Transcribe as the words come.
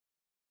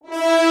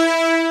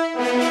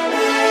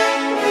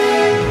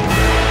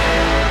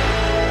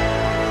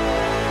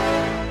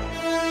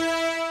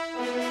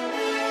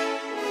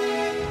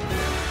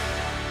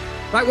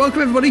Right,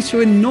 welcome everybody to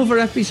another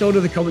episode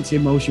of the Comedy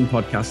in Motion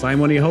podcast. I'm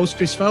one of your hosts,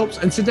 Chris Phelps,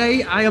 and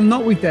today I am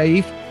not with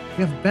Dave.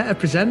 We have better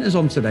presenters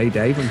on today,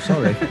 Dave. I'm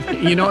sorry.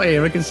 You're not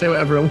here. I can say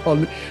whatever I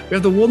want. We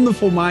have the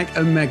wonderful Mike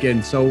and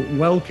Megan. So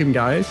welcome,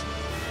 guys.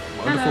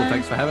 Wonderful. Hello.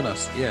 Thanks for having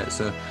us. Yeah,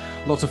 it's a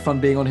lot of fun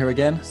being on here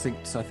again.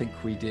 I think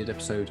we did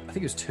episode, I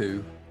think it was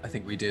 2. I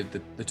think we did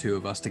the two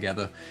of us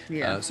together.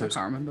 Yeah, so I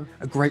can't remember.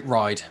 A great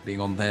ride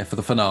being on there for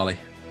the finale.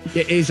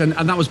 It is, and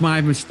that was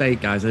my mistake,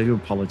 guys. I do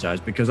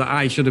apologise because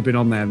I should have been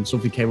on there and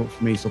something came up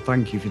for me, so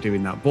thank you for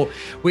doing that. But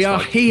we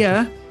are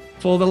here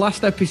for the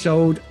last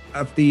episode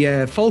of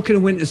the Falcon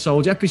and Winter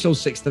Soldier, episode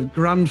 6, the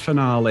grand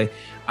finale,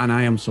 and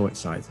I am so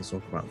excited to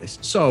talk about this.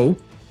 So,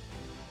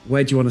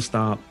 where do you want to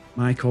start,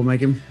 Mike or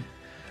Megan?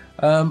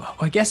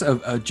 I guess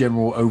a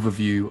general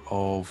overview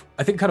of,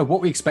 I think, kind of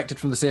what we expected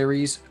from the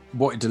series,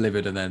 what it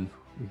delivered, and then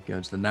we can go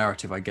into the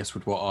narrative, I guess,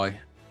 with what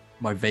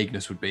my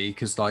vagueness would be,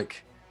 because,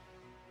 like,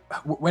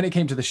 when it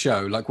came to the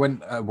show, like when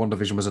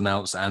WandaVision was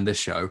announced and this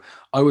show,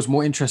 I was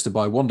more interested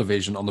by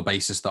WandaVision on the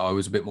basis that I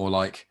was a bit more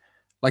like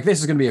this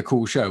is going to be a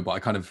cool show,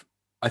 but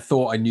I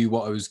thought I knew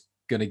what I was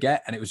going to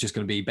get, and it was just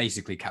going to be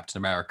basically Captain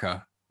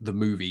America, the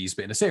movies,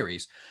 but in a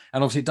series.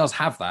 And obviously it does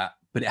have that,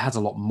 but it has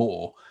a lot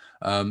more.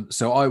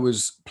 So I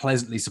was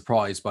pleasantly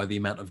surprised by the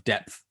amount of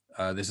depth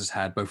this has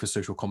had, both for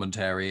social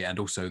commentary and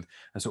also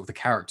sort of the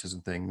characters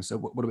and things. So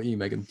what about you,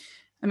 Megan?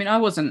 I mean, I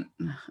wasn't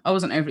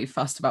overly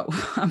fussed about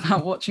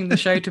watching the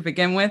show to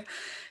begin with,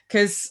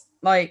 because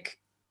like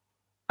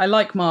I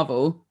like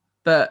Marvel,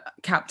 but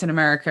Captain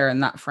America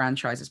and that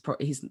franchise is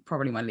he's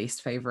probably my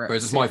least favorite.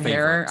 Whereas it's my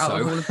favorite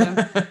out of all of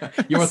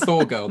them. You're a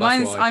Thor girl.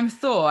 That's why. I'm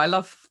Thor. I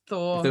love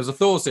Thor. If there's a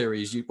Thor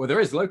series, there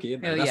is Loki,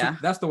 isn't there?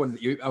 That's the one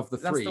that you, of the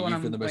three,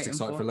 you've been the most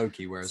excited for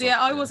Loki. Whereas so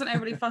I wasn't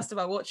overly fussed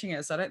about watching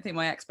it, so I don't think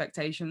my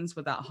expectations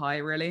were that high,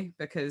 really,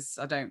 because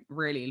I don't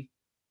really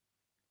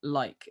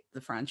like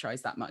the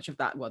franchise that much, of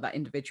that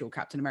individual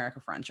Captain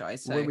America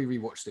franchise. So when we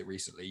rewatched it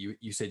recently,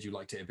 you said you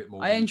liked it a bit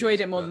more. I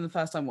enjoyed it more than the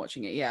first time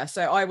watching it. Yeah,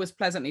 so I was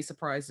pleasantly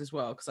surprised as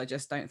well, because I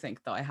just don't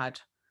think that I had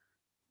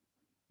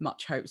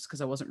much hopes,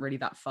 because I wasn't really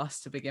that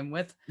fussed to begin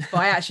with, but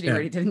I actually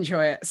really did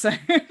enjoy it. So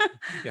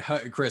yeah,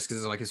 hurting Chris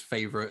because it's like his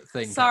favorite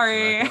thing.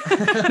 Sorry.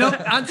 No,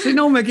 actually,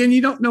 no, Megan,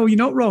 you're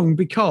not wrong,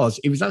 because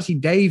it was actually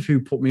Dave who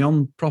put me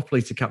on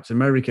properly to Captain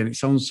America, and it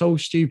sounds so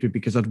stupid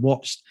because I'd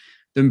watched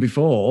them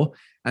before.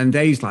 And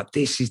Dave's like,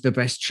 this is the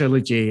best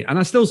trilogy. And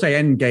I still say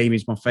Endgame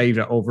is my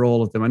favourite over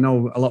all of them. I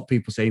know a lot of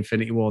people say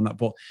Infinity War and that,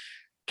 but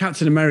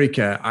Captain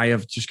America, I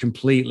have just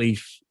completely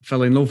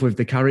fell in love with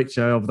the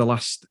character over the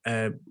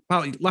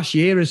about last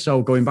year or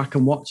so, going back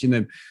and watching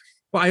them.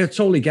 But I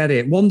totally get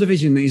it.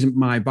 WandaVision isn't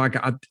my bag.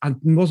 I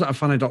wasn't a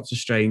fan of Doctor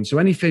Strange. So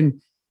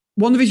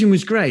WandaVision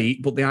was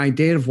great, but the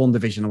idea of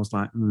WandaVision, I was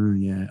like,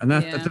 yeah. And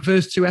the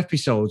first 2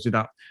 episodes with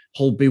that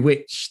whole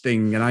Bewitched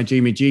thing and I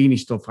Dream of Jeannie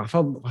stuff,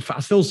 I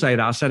still say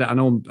that. I said it, I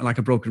know, like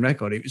a broken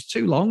record. It was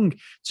too long.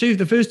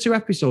 The first 2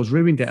 episodes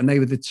ruined it, and they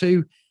were the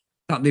 2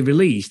 that they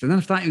released. And then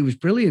after that, it was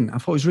brilliant. I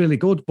thought it was really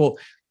good. But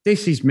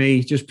this is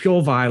me, just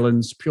pure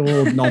violence,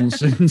 pure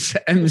nonsense,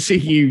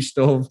 MCU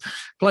stuff,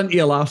 plenty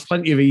of laughs,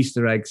 plenty of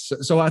Easter eggs.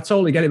 So I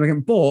totally get it again.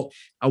 But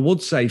I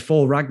would say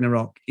Thor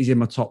Ragnarok is in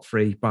my top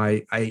 3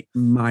 by a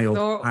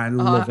mile. I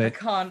love it.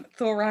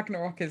 Thor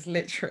Ragnarok is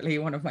literally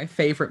one of my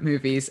favorite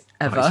movies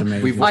ever.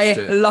 I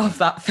love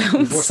that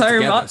film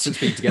so much.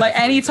 Like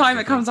anytime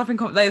it comes up in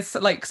there's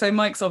like, so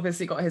Mike's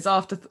obviously got his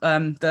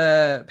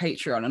the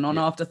Patreon, and on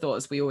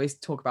Afterthoughts we always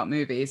talk about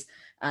movies.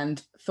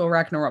 And Thor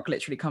Ragnarok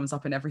literally comes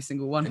up in every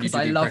single one, because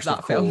I love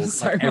that film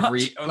so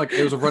much. Like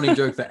it was a running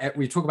joke that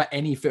we talk about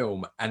any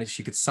film and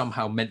she could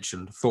somehow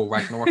mention Thor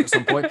Ragnarok at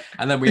some point,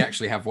 and then we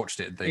actually have watched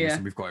it and things,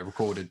 and we've got it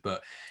recorded.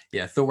 But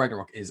yeah, Thor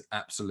Ragnarok is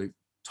absolute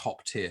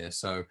top tier.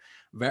 So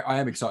I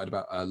am excited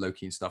about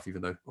Loki and stuff,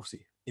 even though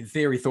obviously in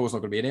theory Thor's not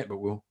going to be in it, but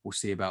we'll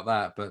see about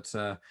that. But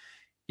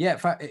yeah, in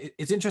fact,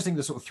 it's interesting,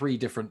 the sort of 3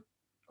 different.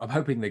 I'm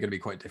hoping they're going to be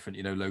quite different.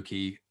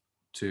 Loki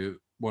to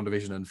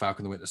WandaVision and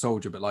Falcon and the Winter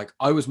Soldier, but like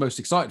I was most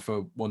excited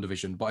for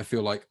WandaVision, but I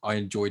feel like I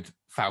enjoyed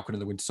Falcon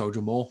and the Winter Soldier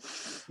more.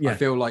 I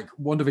feel like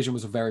WandaVision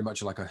was very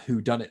much like a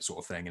whodunit sort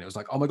of thing, and it was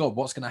like, oh my god,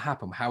 what's going to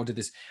happen? How did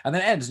this? And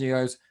then it ends, and you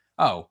goes,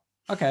 oh,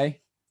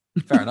 okay,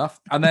 fair enough.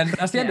 And then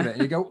that's the end of it,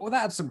 and you go, well,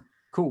 that had some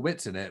cool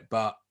bits in it,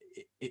 but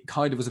it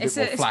kind of was a bit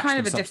more flash. It's kind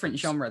of a different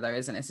genre, though,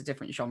 isn't it? It's a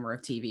different genre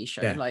of TV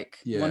show. Like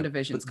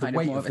WandaVision's kind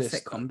of more of a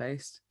sitcom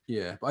based.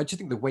 Yeah, but I just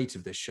think the weight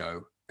of this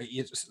show,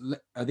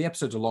 the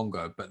episodes are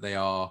longer, but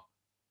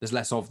there's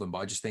less of them, but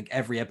I just think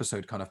every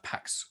episode kind of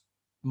packs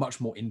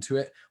much more into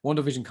it.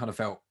 WandaVision kind of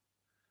felt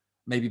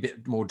maybe a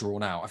bit more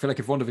drawn out. I feel like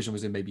if WandaVision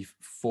was in maybe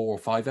 4 or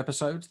 5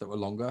 episodes that were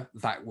longer,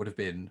 that would have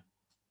been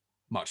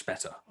much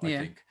better, I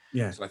think.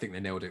 Yeah. So I think they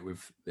nailed it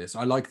with this.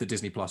 I like that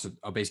Disney Plus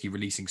are basically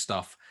releasing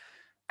stuff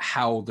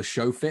how the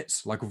show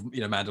fits. Like,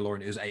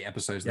 Mandalorian, it was 8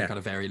 episodes, and they kind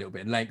of vary a little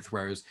bit in length,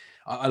 whereas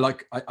I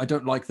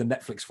don't like the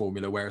Netflix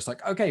formula where it's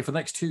like, okay, for the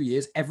next 2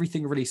 years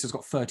everything released has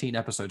got 13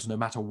 episodes no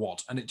matter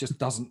what, and it just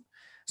doesn't.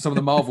 Some of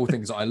the Marvel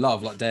things that I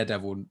love, like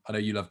Daredevil, I know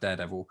you love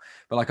Daredevil,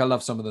 but like I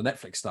love some of the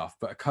Netflix stuff,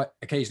 but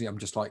occasionally I'm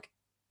just like,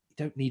 it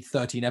don't need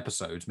 13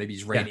 episodes. Maybe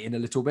just rein it in a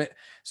little bit.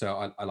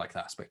 So I like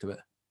that aspect of it.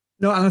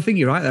 No, and I think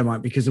you're right there,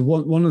 Mike, because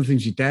one of the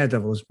things with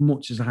Daredevil, as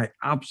much as I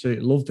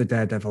absolutely love the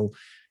Daredevil,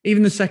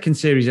 even the second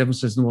series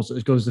episodes and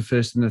as good as the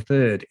first and the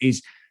third,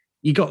 is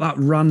you got that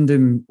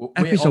random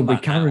episode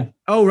with Karen. Now.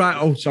 Oh, right.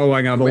 Oh, so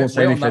hang on. I won't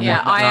say anything.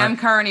 Yeah, I am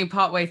currently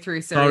partway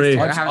through series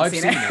 2. I haven't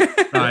seen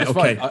it. Right,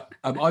 okay.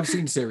 I've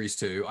seen series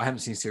 2. I haven't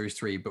seen series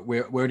 3, but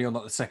we're only on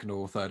like the second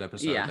or third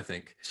episode, I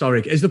think.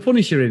 Sorry. Is the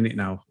Punisher in it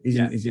now? Is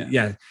it?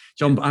 Yeah.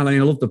 John, and I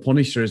love the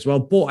Punisher as well,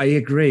 but I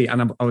agree.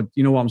 And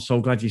you know what? I'm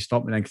so glad you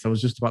stopped me then, because I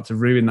was just about to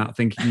ruin that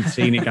thinking you'd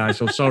seen it, guys.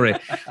 So sorry.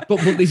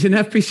 But there's an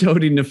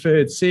episode in the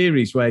third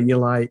series where you're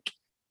like,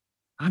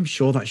 I'm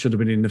sure that should have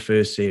been in the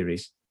first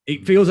series.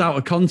 It feels out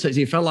of context.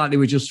 It felt like they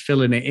were just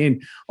filling it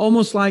in,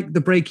 almost like the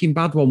Breaking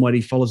Bad one where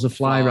he follows a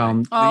fly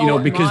around.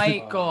 Because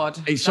my God,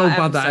 it's so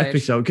bad that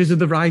episode because of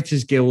the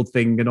Writers Guild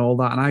thing and all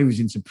that. And I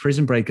was into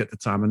Prison Break at the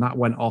time, and that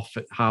went off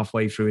at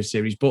halfway through a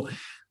series. But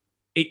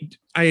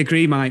I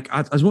agree, Mike.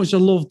 As much as I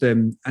loved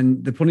them,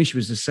 and the Punisher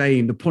was the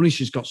same. The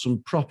Punisher's got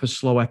some proper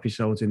slow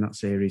episodes in that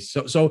series.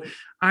 So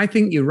I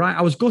think you're right.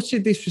 I was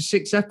gutted this for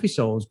 6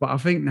 episodes, but I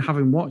think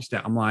having watched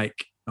it, I'm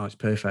like, oh, it's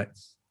perfect.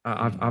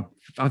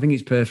 I think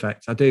it's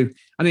perfect. I do.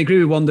 And I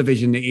agree with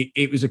WandaVision.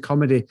 It was a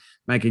comedy,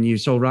 Megan. You're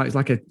so right. It's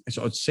like a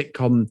sort of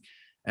sitcom,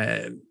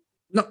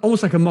 not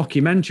almost like a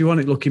mockumentary,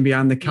 wasn't it? Looking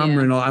behind the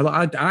camera and all.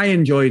 I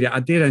enjoyed it. I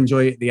did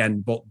enjoy it at the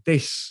end, but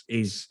this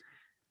is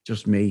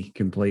just me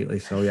completely.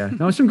 So yeah,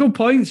 no, some good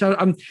points.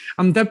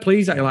 I'm dead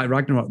pleased that you like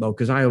Ragnarok though,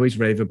 because I always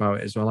rave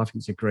about it as well. I think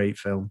it's a great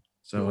film.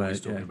 So we're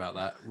always talking about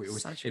that.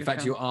 In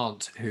fact, your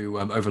aunt, who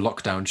over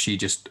lockdown, she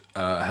just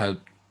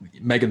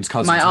Megan's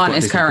cousin. My aunt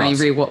is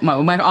currently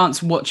my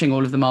aunt's watching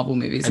all of the Marvel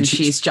movies, and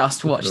she's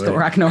just watched Thor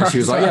Ragnarok. And she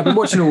was like, "Yeah, I've been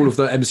watching all of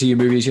the MCU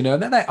movies, you know."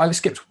 And then I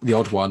skipped the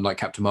odd one, like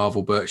Captain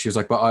Marvel, but she was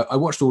like, "But I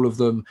watched all of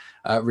them,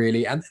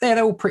 really, and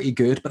they're all pretty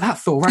good." But that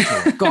Thor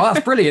Ragnarok, God,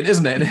 that's brilliant,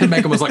 isn't it? And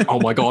Megan was like, "Oh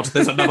my God,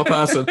 there's another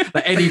person."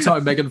 Like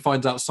anytime Megan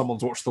finds out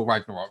someone's watched Thor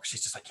Ragnarok,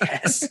 she's just like,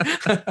 "Yes."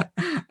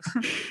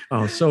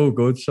 Oh, so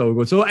good, so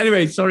good. So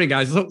anyway, sorry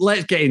guys,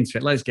 let's get into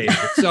it.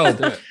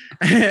 So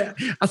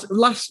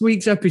last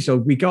week's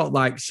episode, we got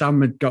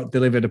Sam had got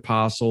delivered a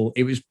parcel.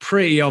 It was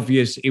pretty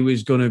obvious it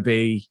was going to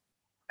be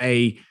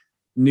a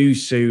new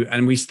suit,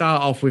 and we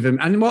start off with him.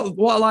 And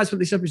what I liked about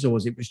this episode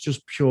was it was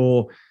just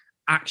pure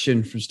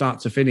action from start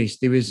to finish.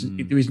 There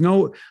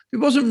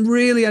wasn't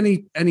really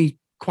any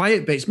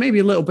quiet bits, maybe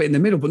a little bit in the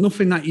middle, but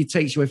nothing that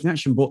takes you away from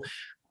action. But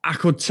I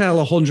could tell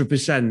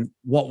 100%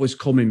 what was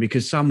coming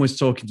because Sam was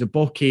talking to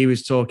Bucky, he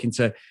was talking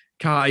to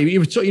Carter, he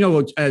was,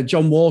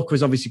 John Walker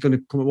was obviously going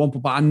to come at one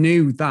point, but I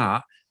knew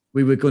that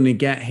we were going to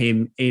get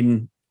him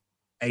in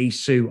a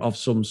suit of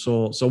some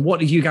sort. So what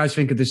did you guys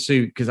think of the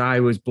suit? Because I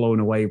was blown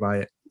away by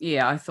it.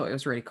 Yeah, I thought it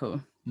was really cool.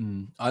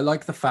 I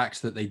like the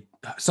fact that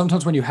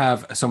sometimes when you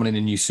have someone in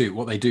a new suit,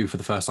 what they do for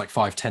the first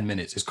 5-10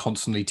 minutes is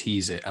constantly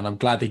tease it. And I'm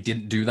glad they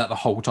didn't do that the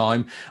whole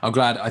time.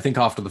 I think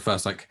after the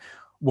first,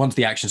 once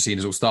the action scene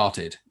is all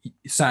started,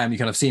 Sam, you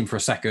kind of see him for a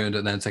second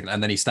and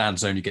then he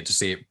stands there and you get to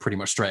see it pretty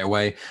much straight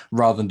away,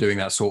 rather than doing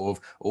that sort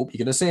of, oh, you're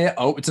going to see it.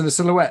 Oh, it's in a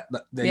silhouette.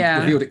 They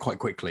revealed it quite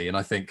quickly. And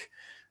I think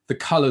the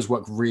colors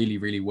work really,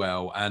 really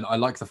well. And I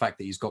like the fact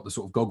that he's got the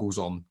sort of goggles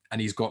on and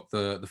he's got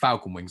the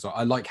Falcon wings.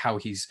 I like how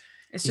it's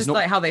just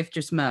like how they've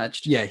just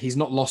merged. Yeah, he's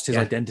not lost his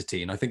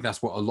identity. And I think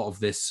that's what a lot of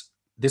this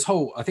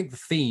whole, I think the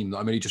theme that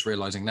I'm only just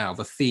realizing now,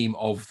 the theme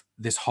of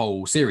this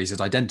whole series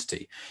is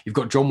identity. You've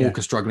got John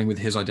Walker struggling with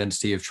his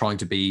identity of trying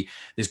to be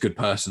this good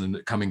person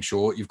and coming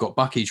short. You've got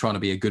Bucky trying to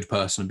be a good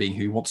person and being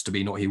who he wants to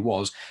be, not who he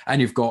was. And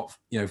you've got,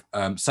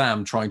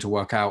 Sam trying to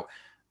work out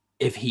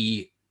if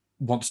he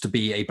wants to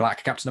be a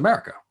black Captain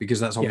America, because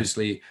that's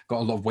obviously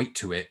got a lot of weight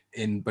to it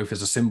in both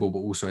as a symbol, but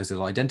also as his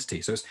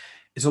identity. So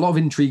it's a lot of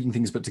intriguing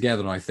things put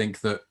together. And I think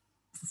that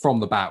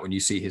from the bat, when you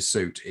see his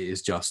suit,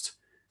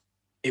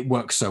 it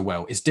works so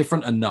well. It's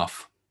different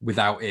enough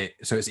without it,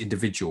 so it's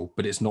individual,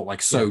 but it's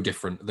not so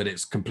different that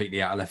it's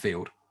completely out of left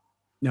field.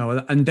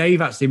 No, and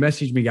Dave actually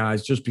messaged me,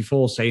 guys, just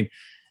before saying,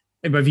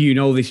 whether you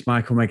know this,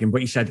 Michael, Megan,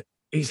 but he said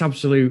it's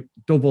absolute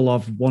double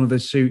of one of the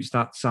suits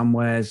that Sam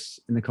wears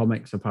in the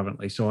comics,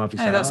 apparently. So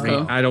obviously, that's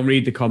cool. I don't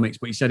read the comics,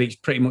 but he said it's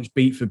pretty much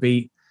beat for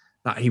beat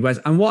that he wears.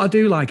 And what I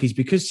do like is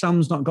because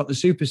Sam's not got the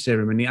super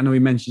serum, and I know he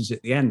mentions it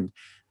at the end,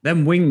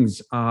 them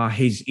wings are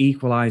his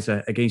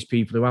equalizer against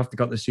people who have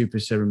got the super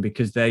serum,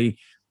 because they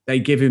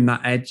give him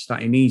that edge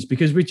that he needs.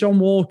 Because with John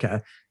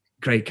Walker,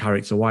 great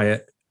character,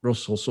 Wyatt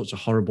Russell, such a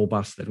horrible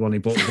bastard, wasn't he?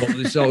 But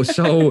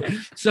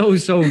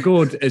so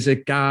good as a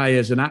guy,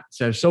 as an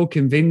actor, so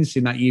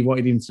convincing that you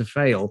wanted him to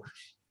fail.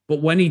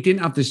 But when he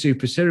didn't have the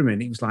super serum,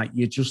 he was like,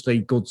 you're just a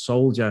good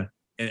soldier.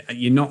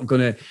 You're not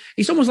gonna.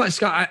 It's almost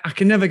like I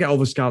can never get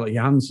over Scarlett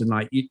Johansson.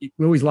 We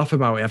always laugh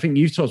about it. I think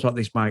you've talked about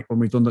this, Mike, when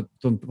we've done the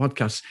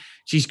podcast.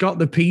 She's got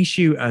the pea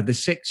shooter, the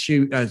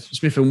 6-shooter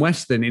Smith and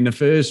Wesson in the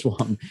first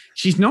one.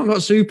 She's not got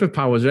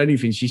superpowers or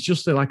anything. She's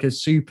just like a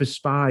super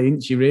spy,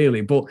 isn't she?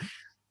 Really, but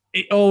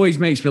it always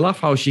makes me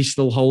laugh how she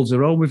still holds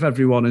her own with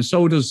everyone, and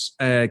so does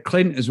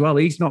Clint as well.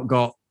 He's not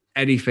got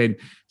anything.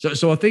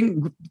 So I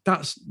think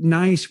that's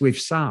nice with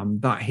Sam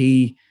that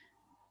he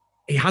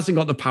hasn't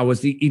got the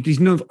powers.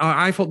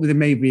 I thought there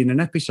may be in an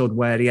episode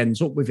where he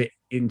ends up with it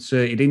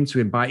inserted into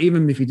him, by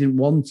even if he didn't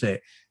want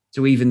it,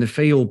 to even the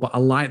feel. But I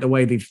like the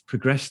way they've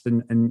progressed,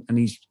 and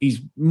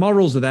his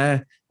morals are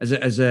there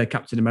as a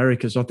Captain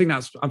America. So I think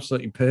that's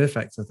absolutely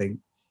perfect. I think.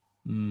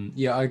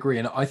 Yeah, I agree,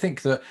 and I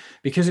think that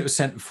because it was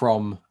sent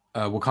from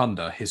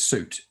Wakanda, his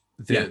suit.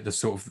 The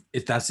sort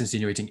of that's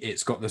insinuating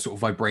it's got the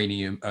sort of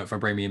vibranium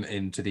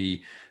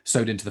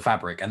sewed into the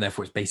fabric, and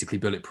therefore it's basically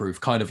bulletproof,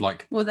 kind of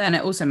like. Well, then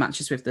it also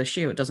matches with the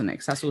shield, doesn't it?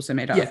 Because that's also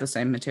made out of the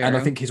same material. And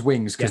I think his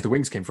wings, because the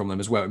wings came from them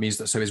as well. It means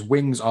that so his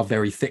wings are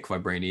very thick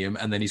vibranium,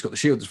 and then he's got the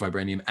shield that's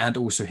vibranium, and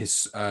also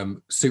his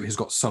suit has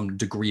got some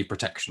degree of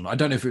protection. I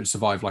don't know if it would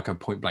survive like a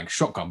point blank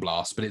shotgun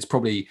blast, but it's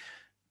probably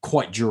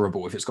quite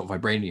durable if it's got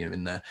vibranium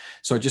in there.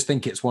 So I just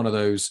think it's one of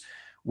those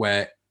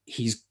where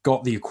he's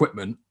got the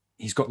equipment.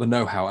 He's got the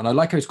know-how, and I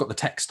like how he's got the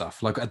tech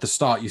stuff. Like at the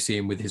start, you see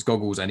him with his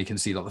goggles, and he can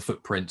see like the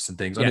footprints and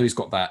things. I know he's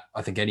got that,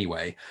 I think,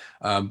 anyway.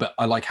 But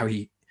I like how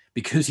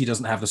because he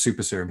doesn't have the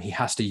super serum, he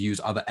has to use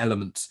other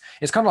elements.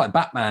 It's kind of like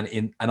Batman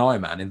and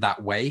Iron Man in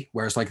that way,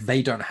 whereas like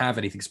they don't have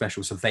anything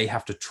special, so they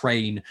have to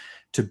train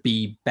to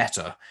be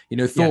better. You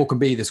know, Thor can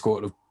be this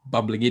sort of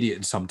bumbling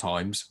idiot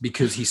sometimes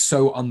because he's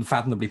so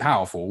unfathomably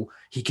powerful,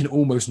 he can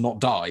almost not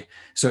die,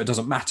 so it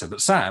doesn't matter.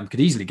 But Sam could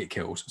easily get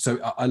killed. So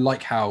I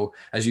like how,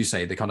 as you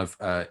say, they're kind of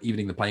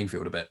evening the playing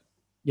field a bit.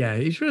 Yeah,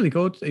 he's really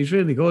good. He's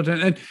really good,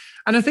 and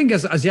I think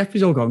as the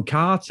episode gone,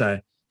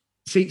 Carter.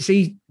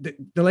 See, the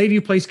lady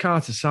who plays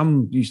Carter,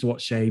 Sam used to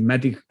watch a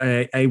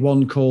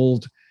one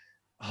called,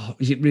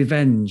 is it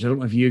Revenge? I don't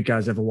know if you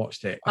guys ever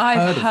watched it.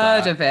 I've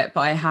heard of it,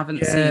 but I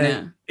haven't seen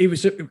it. It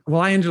was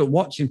I ended up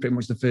watching pretty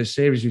much the first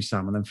series with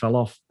Sam, and then fell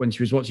off when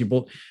she was watching.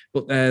 But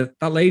that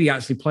lady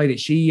actually played it.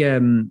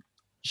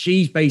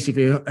 She's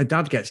basically, her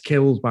dad gets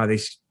killed by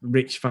this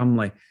rich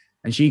family,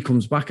 and she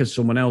comes back as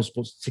someone else,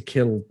 but to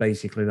kill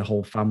basically the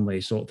whole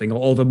family sort of thing,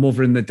 or the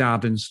mother and the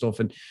dad and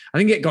stuff. And I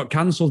think it got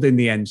cancelled in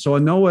the end. So I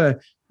know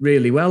her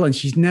really well, and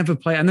she's never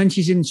played. And then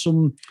she's in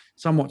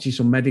Sam watches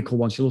some medical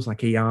one. She looks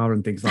like ER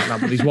and things like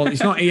that. But there's one,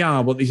 it's not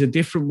ER, but there's a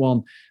different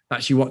one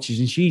that she watches,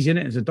 and she's in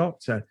it as a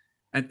doctor.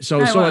 And so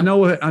I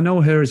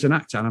know her as an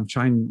actor,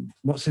 and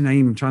what's her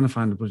name? I'm trying to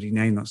find the bloody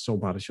name. That's so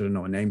bad. I should have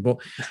known her name. But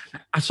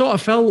I sort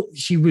of felt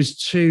she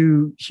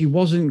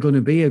wasn't going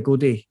to be a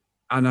goodie.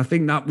 And I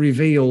think that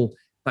reveal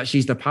that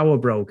she's the power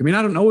broker. I mean,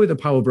 I don't know who the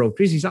power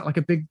broker is. Is that like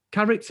a big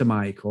character,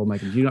 Mike or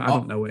Megan? I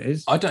don't know what it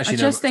is. I don't actually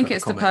know. I just think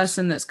it's the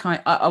person that's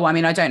I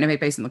mean, I don't know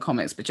maybe based on the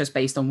comics, but just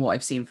based on what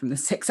I've seen from the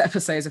 6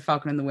 episodes of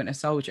Falcon and the Winter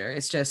Soldier,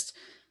 it's just,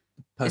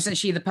 isn't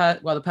she the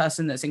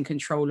person that's in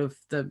control of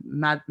the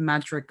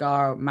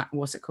Madrigal?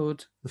 What's it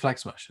called? The Flag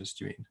Smashers,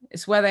 do you mean?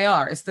 It's where they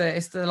are. It's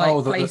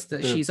the place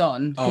that she's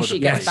on. Because she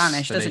gets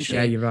banished, doesn't she?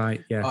 Yeah, you're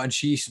right. Yeah. And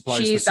she supplies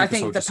the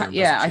super soldier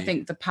serum, I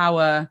think the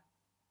power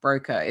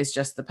broker is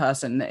just the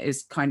person that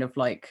is kind of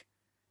like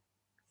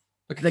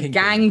the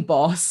gang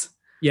boss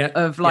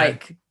of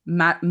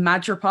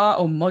Madripoor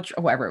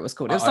or whatever it was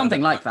called. It was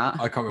something like that.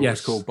 I can't remember what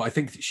it's called, but I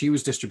think she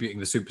was distributing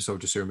the super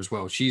soldier serum as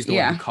well. She's the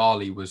one who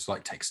Carly was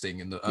like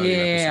texting in the early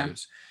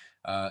episodes.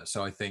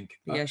 So I think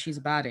she's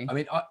a baddie. I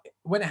mean,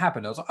 when it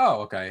happened, I was like,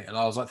 oh, okay. And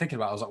I was like thinking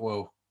about it, I was like,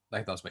 well,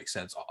 that does make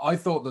sense. I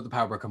thought that the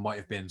power broker might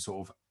have been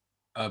sort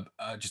of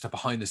just a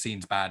behind the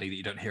scenes baddie that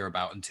you don't hear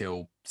about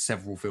until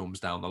several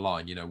films down the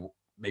line, you know,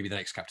 maybe the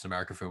next Captain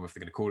America film, if they're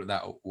going to call it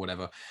that or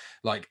whatever.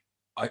 But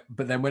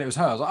then when it was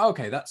her, I was like, oh,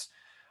 okay, that's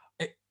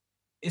it.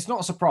 It's not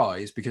a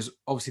surprise because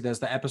obviously there's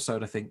the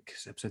episode, I think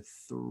episode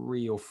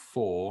 3 or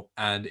 4,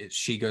 and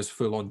she goes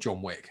full on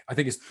John Wick. I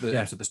think it's the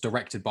episode that's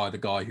directed by the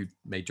guy who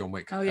made John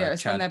Wick. Oh yeah,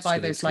 it's when they're by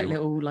those like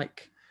little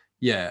like.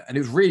 Yeah, and it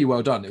was really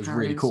well done. It was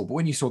really cool. But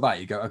when you saw that,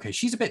 you go, okay,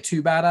 she's a bit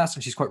too badass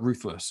and she's quite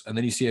ruthless. And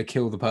then you see her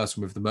kill the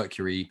person with the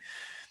mercury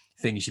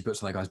thing she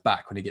puts on that guy's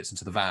back when he gets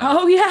into the van.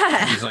 Oh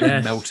yeah, he's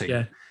like melting.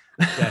 Yeah.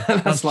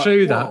 That's like,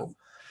 true. Whoa.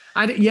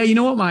 You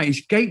know what, Mike? It's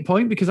a great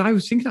point because I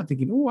was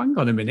thinking, oh, hang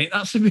on a minute,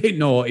 that's a bit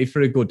naughty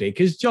for a goodie.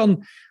 Because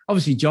John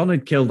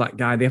had killed that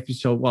guy the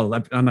episode,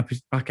 on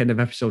the back end of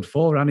episode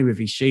 4, and with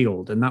his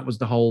shield, and that was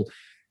the whole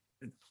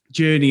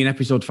journey in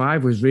episode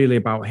 5 was really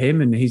about him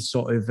and his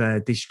sort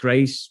of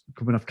disgrace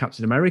coming off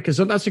Captain America.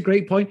 So that's a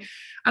great point.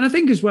 And I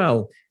think as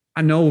well,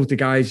 I know the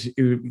guys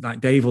who,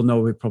 like Dave will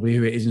know probably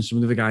who it is, and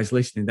some of the guys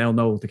listening, they'll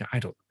know the guy. I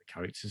don't know the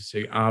characters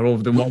who are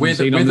other than what we've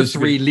seen on the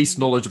 3 least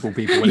knowledable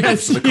people when it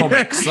comes to the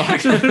comics.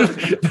 Like.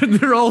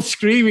 They're all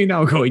screaming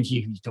now, going,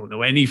 "You don't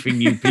know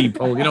anything, you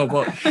people," you know.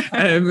 But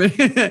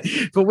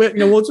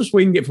we'll just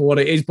wing it for what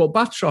it is. But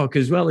Batroc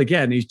as well,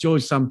 again, is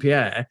George St.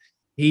 Pierre.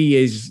 He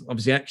is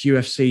obviously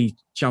ex-UFC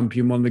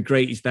champion, one of the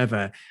greatest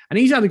ever, and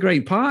he's had a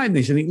great part in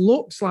this. And it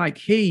looks like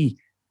he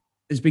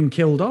has been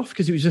killed off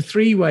because it was a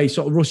 3-way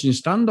sort of Russian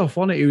standoff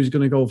on it. Who was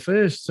going to go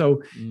first?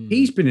 So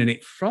he's been in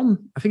it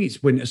from, I think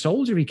it's Winter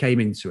Soldier he came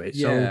into it.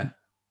 So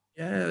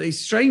yeah, it's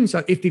strange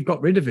that if they've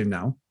got rid of him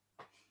now.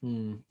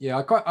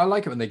 Yeah, I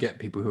like it when they get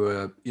people who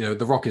are,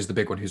 The Rock is the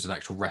big one who's an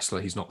actual wrestler.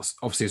 He's not,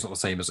 obviously it's not the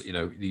same as, the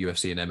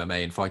UFC and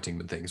MMA and fighting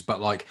and things, but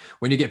like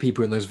when you get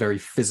people in those very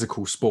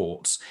physical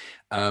sports,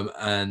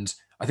 and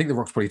I think The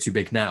Rock's probably too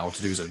big now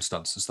to do his own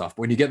stunts and stuff.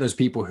 But when you get those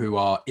people who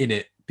are in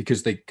it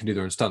because they can do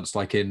their own stunts,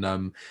 like in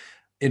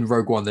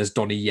Rogue One, there's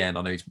Donnie Yen.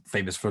 I know he's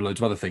famous for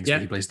loads of other things,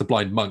 but he plays the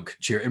blind monk,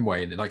 Chirrut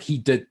Imwe, and like he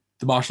did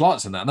the martial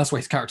arts in that. And that's why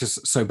his character's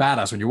so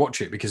badass when you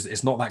watch it, because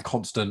it's not that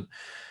constant.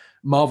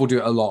 Marvel do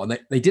it a lot, and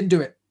they didn't do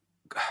it.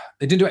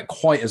 They didn't do it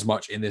quite as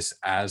much in this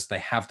as they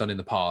have done in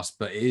the past,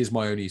 but it is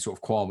my only sort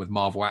of qualm with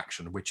Marvel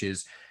action, which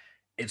is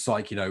it's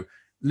like,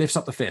 lifts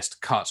up the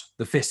fist, cut,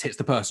 the fist hits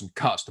the person,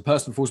 cut, the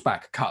person falls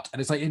back, cut. And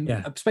it's like in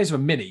a space of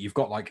a minute, you've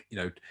got like,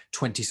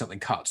 20 something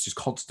cuts just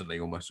constantly,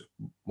 almost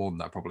more than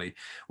that probably.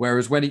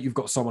 Whereas when you've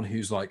got someone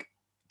who's like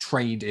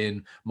trained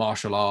in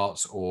martial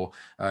arts or,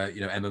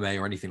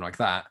 MMA or anything like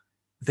that,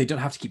 they don't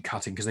have to keep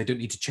cutting because they don't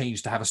need to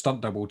change to have a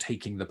stunt double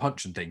taking the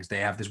punch and things.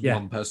 They have this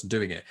one person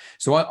doing it.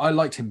 So I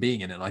liked him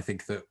being in it. And I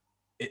think that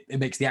it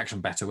makes the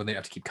action better when they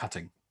have to keep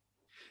cutting.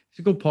 It's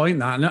a good point,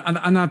 that.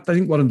 And I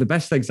think one of the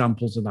best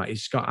examples of that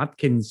is Scott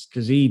Adkins,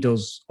 because he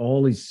does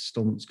all his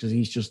stunts because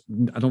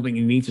I don't think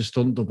he needs a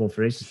stunt double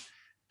for his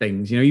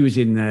things. He was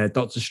in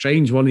Doctor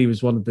Strange one. He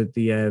was one of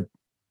the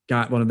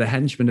one of the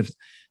henchmen of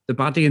the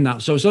baddie in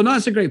that. So no,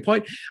 that's a great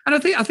point. And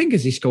I think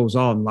as this goes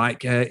on,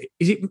 like, is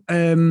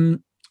it...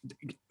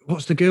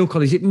 what's the girl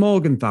called? Is it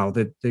Morgenthau,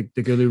 the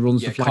girl who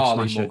runs the Flag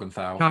Carly Smasher?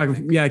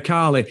 Morgenthau.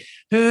 Carly.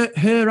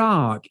 Her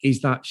arc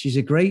is that she's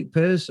a great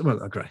person.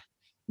 Well,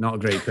 not a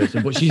great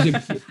person, but she's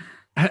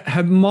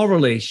her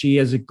morally, she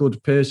is a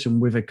good person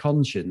with a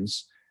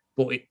conscience.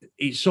 But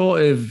it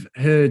sort of,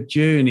 her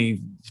journey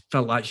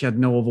felt like she had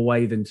no other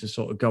way than to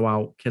sort of go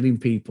out killing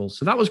people.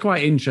 So that was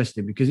quite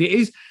interesting, because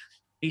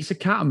it's a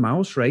cat and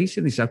mouse race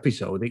in this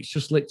episode. It's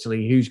just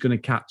literally who's going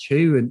to catch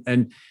who,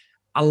 and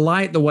I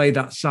like the way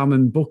that Sam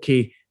and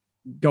Bucky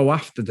go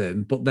after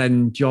them, but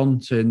then John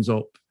turns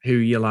up, who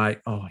you're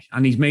like, oh,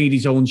 and he's made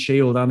his own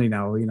shield, hasn't he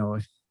now?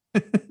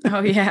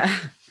 Oh yeah,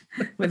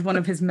 with one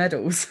of his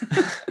medals.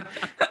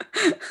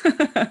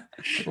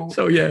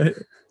 So yeah,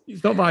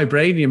 it's not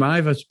vibranium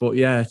either, but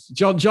yeah,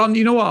 John.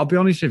 You know what? I'll be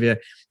honest with you.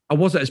 I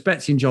wasn't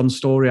expecting John's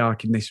story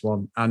arc in this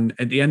one, and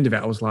at the end of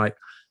it, I was like,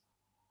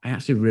 I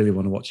actually really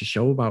want to watch a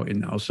show about it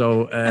now.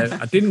 So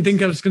I didn't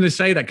think I was going to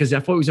say that, because I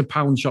thought it was a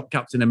pound shop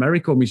Captain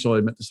America when we saw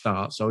him at the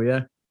start. So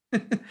yeah.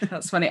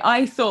 That's funny.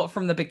 I thought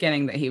from the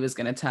beginning that he was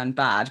going to turn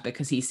bad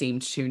because he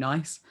seemed too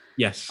nice.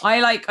 Yes.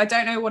 I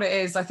don't know what it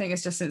is. I think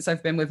it's just since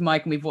I've been with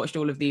Mike and we've watched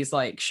all of these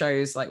like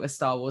shows like with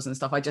Star Wars and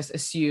stuff, I just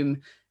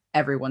assume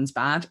everyone's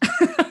bad.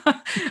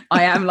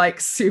 I am like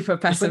super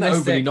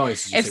pessimistic.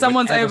 Nice, if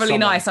someone's overly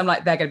nice, I'm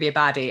like, they're going to be a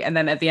baddie. And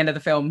then at the end of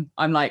the film,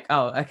 I'm like,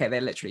 oh, okay,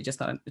 they're literally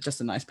just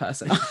a nice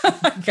person.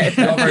 Okay.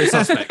 You are very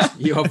suspect.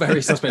 You are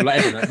very suspect. Like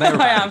everyone, they're a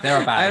baddie.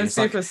 They're a baddie. I am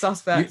super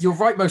suspect. You're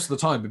right most of the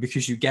time, but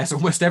because you guess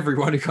almost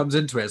everyone who comes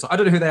into it. So I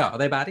don't know who they are. Are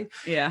they baddie?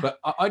 Yeah. But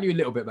I knew a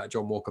little bit about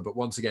John Walker, but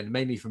once again,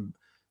 mainly from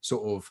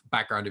sort of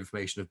background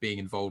information of being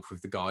involved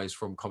with the guys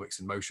from Comics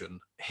in Motion,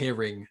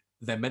 hearing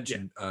them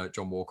mention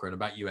John Walker and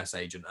about US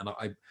Agent, and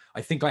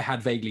I think I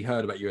had vaguely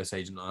heard about US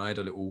Agent, and I had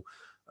a little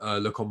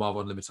look on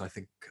Marvel Unlimited, I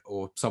think,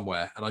 or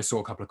somewhere, and I saw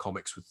a couple of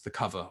comics with the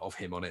cover of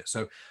him on it.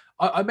 So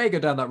I may go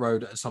down that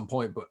road at some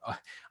point, but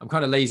I'm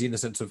kind of lazy in the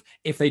sense of,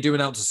 if they do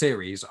announce a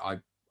series,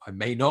 I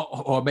may not,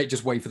 or I may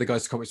just wait for the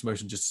guys to Comics in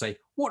Motion just to say,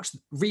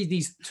 read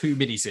these 2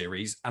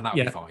 miniseries, and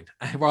that'll be fine.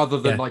 Rather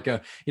than like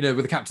with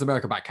the Captain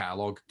America back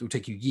catalogue, it'll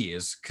take you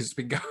years because it's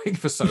been going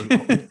for so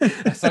long.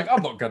 It's like,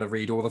 I'm not going to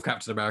read all of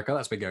Captain America.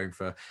 That's been going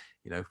for,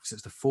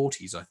 since the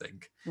 40s, I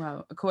think.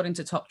 Well, according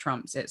to Top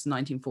Trumps, it's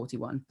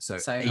 1941. So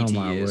 80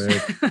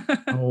 years.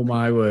 Oh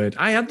my word.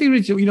 I had the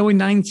original, in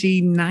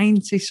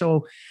 1990,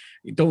 so...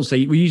 Don't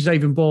say, were you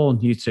even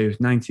born, you two?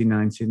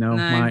 1990?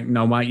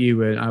 No, Mike, you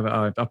were.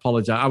 I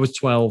apologize. I was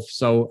 12.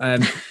 So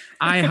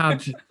I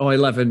had,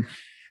 11.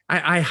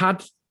 I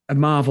had a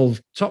Marvel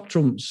Top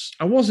Trumps.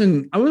 I was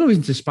always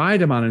into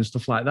Spider-Man and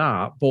stuff like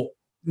that, but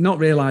not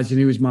realizing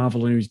who was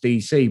Marvel and who was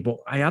DC. But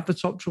I had the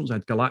Top Trumps. I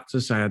had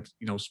Galactus. I had,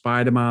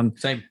 Spider-Man.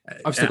 Same.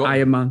 I've still got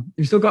Iron Man.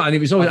 You've still got, and it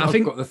was always.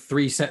 I've got the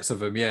 3 sets of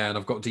them, and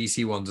I've got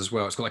DC ones as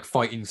well. It's got like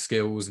fighting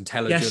skills,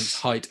 intelligence,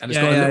 height, and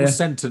it's got a little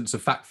sentence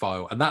of fact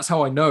file, and that's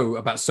how I know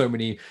about so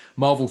many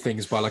Marvel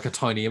things by like a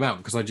tiny amount,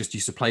 because I just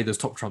used to play those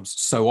Top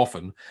Trumps so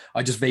often.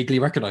 I just vaguely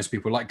recognize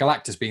people, like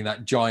Galactus being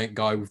that giant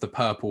guy with the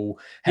purple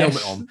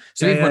helmet on.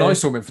 So even when I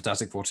saw him in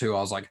Fantastic Four 2,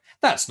 I was like,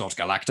 that's not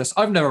Galactus.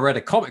 I've never read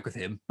a comic with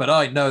him, but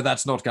I know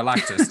that's not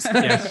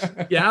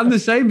Galactus. Yeah, I'm the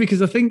same,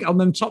 because I think on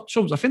them Top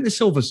Trumps, I think the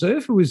Silver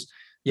Surfer was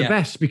the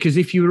best, because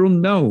if you were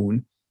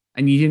unknown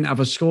and you didn't have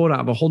a score out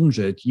of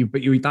 100,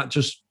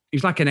 it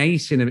was like an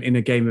ace in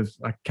a game of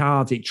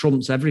cards. It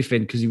trumps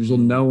everything because he was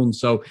unknown.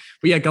 So,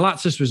 but yeah,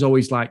 Galactus was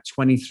always like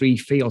 23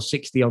 feet or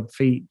 60 odd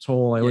feet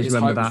tall. I always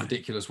remember that. Was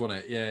ridiculous,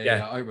 wasn't it?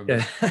 Yeah, I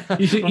remember. Yeah.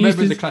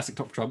 Remember the classic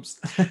Top Trumps.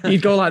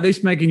 You'd go like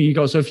this, Megan. You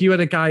go. So if you had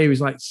a guy who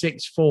was like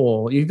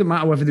 6'4", it didn't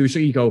matter whether there was.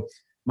 You go,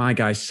 my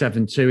guy's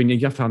 7'2", and you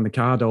have to hand the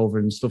card over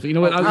and stuff. You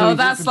know what?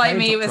 That's like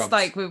me. It's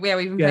like we've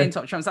been playing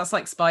Top Trumps. That's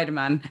like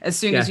Spider-Man. As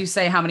soon as you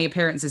say how many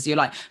appearances, you're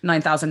like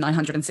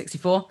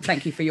 9,964.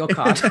 Thank you for your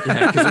card.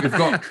 Because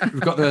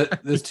we've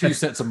got there's two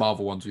sets of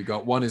Marvel ones. We've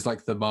got one is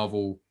like the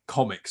Marvel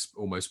comics,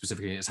 almost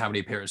specifically, and it's how many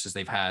appearances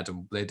they've had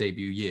and their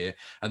debut year.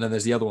 And then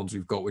there's the other ones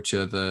we've got, which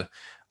are the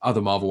other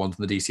Marvel ones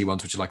and the DC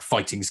ones, which are like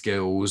fighting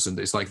skills, and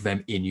it's like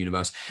them in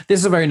universe. This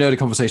is a very nerdy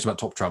conversation about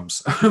Top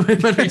Trumps. We're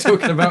meant to be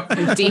talking about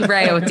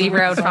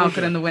derailed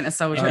Falcon and the Winter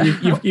Soldier.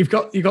 You've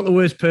got the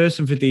worst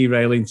person for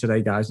derailing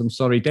today, guys. I'm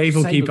sorry. Dave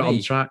will keep it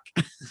on track.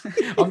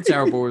 I'm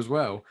terrible as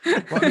well.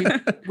 But I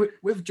mean,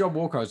 with John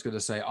Walker, I was going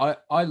to say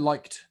I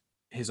liked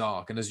his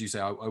arc, and as you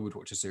say, I would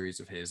watch a series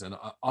of his, and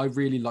I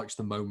really liked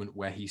the moment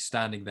where he's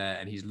standing there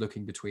and he's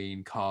looking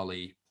between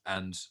Carly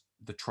and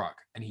the truck,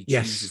 and he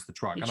chooses the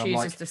truck, and I'm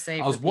like,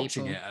 I was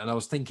watching it and I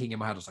was thinking in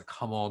my head, I was like,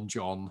 come on,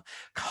 John,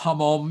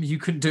 come on, you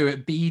can do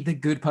it, be the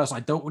good person. I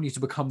don't want you to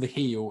become the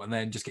heel and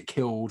then just get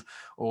killed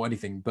or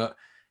anything. But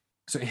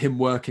so him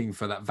working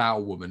for that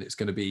Val woman, it's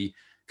going to be,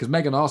 because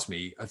Megan asked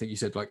me, I think you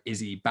said, like, is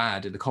he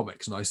bad in the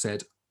comics? And I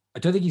said, I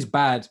don't think he's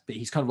bad, but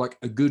he's kind of like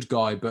a good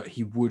guy, but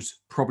he would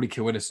probably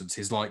kill innocents.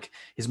 His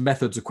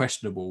methods are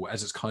questionable,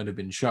 as it's kind of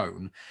been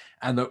shown.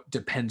 And that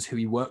depends who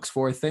he works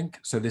for, I think.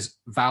 So this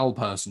Val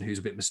person who's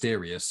a bit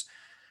mysterious,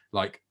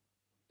 like,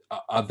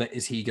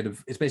 it's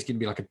basically gonna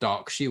be like a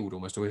dark shield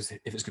almost, or if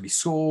it's gonna be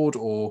sword,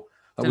 or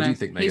what do you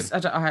think, Megan?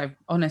 I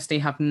honestly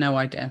have no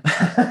idea.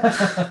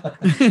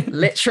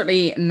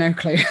 Literally no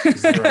clue.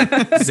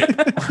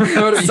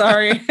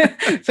 Sorry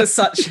for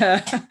such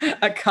a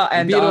cut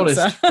end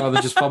answer. Honest,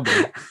 rather just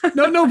fumbling.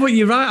 No, but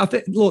you're right.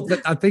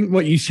 I think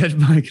what you said,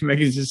 Mike and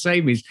Megan, is the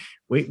same. Is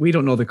we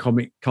don't know the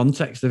comic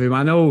context of him.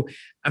 I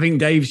think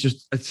Dave's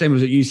just the same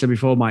as what you said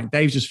before, Mike.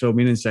 Dave's just filmed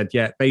in and said,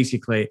 yeah,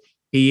 basically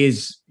he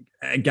is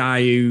a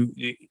guy who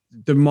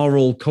the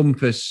moral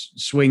compass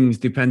swings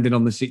depending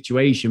on the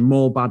situation,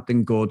 more bad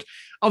than good.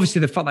 Obviously,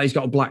 the fact that he's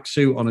got a black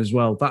suit on as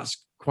well,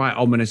 that's quite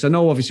ominous. I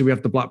know, obviously, we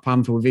have the Black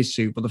Panther with his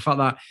suit, but the fact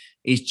that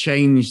he's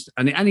changed,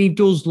 and he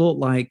does look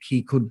like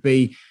he could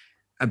be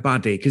a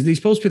baddie, because he's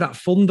supposed to be that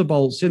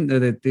Thunderbolts, isn't there?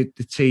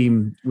 The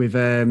team with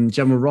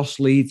General Ross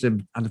leads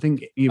him, and I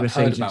think US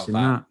agents in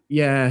that.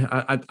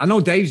 Yeah, I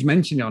know Dave's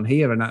mentioned it on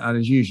here, and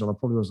as usual, I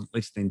probably wasn't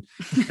listening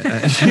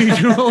as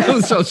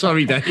usual. So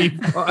sorry, Dave,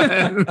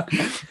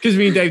 because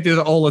me and Dave do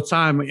that all the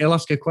time. He'll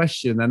ask a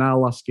question, and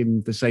I'll ask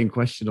him the same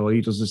question, or he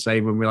does the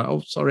same, and we're like,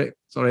 "Oh, sorry."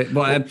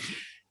 But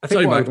I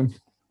think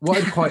what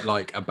I quite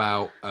like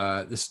about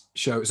this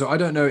show. So I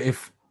don't know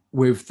if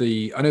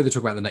I know they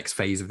talk about the next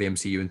phase of the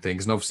MCU and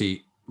things, and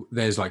obviously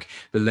there's like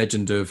the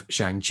legend of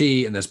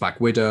Shang-Chi, and there's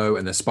Black Widow,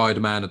 and there's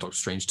Spider-Man and Doctor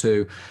Strange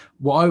 2.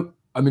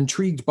 I'm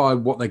intrigued by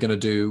what they're going to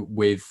do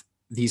with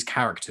these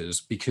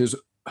characters, because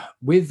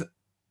with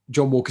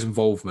John Walker's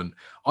involvement,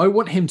 I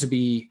want him to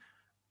be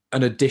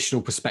an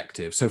additional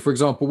perspective. So for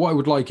example, what I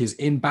would like is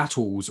in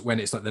battles, when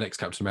it's like the next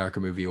Captain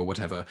America movie or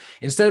whatever,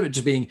 instead of it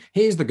just being,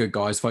 here's the good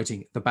guys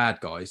fighting the bad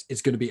guys,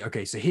 it's going to be,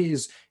 okay, so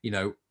here's,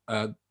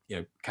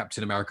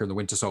 Captain America and the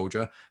Winter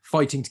Soldier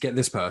fighting to get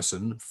this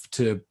person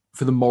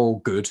for the moral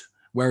good,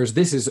 whereas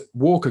this is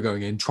Walker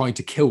going in trying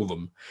to kill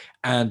them,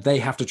 and they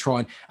have to try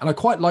and I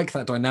quite like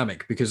that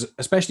dynamic, because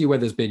especially where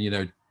there's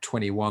been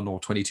 21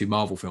 or 22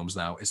 Marvel films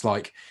now, it's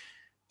like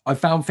I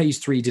found Phase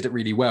 3 did it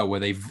really well,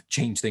 where they've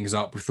changed things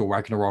up with Thor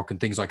Ragnarok and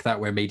things like that,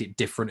 where it made it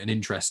different and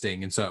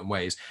interesting in certain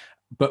ways.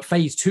 But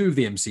Phase 2 of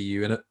the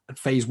MCU and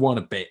Phase 1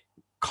 a bit,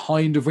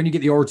 kind of, when you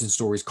get the origin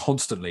stories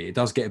constantly, it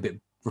does get a bit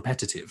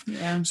repetitive.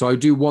 Yeah. So I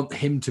do want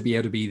him to be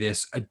able to be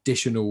this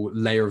additional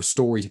layer of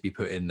story to be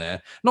put in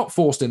there, not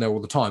forced in there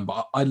all the time,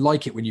 but I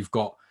like it when you've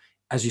got,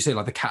 as you say,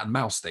 like the cat and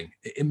mouse thing.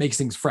 It makes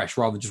things fresh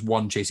rather than just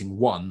one chasing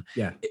one.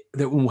 Yeah.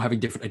 They're all having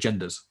different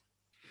agendas.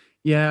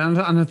 Yeah,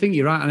 and I think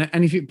you're right.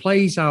 And if it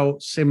plays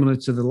out similar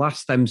to the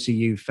last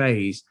MCU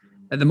phase,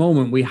 at the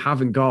moment, we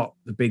haven't got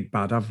the big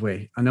bad, have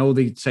we? I know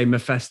they say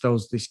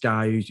Mephisto's this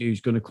guy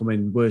who's going to come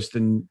in worse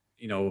than,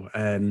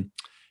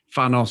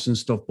 Thanos and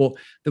stuff. But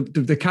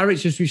the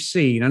characters we've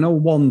seen, I know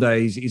Wanda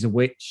is a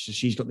witch.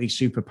 She's got these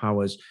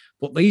superpowers.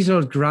 But these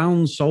are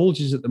ground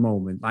soldiers at the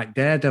moment, like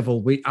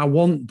Daredevil. I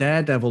want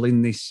Daredevil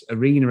in this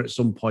arena at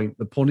some point,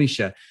 the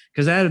Punisher,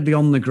 because they're the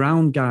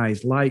on-the-ground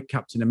guys like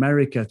Captain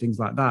America, things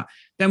like that.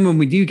 Then when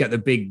we do get the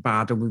big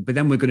bad, but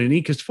then we're going to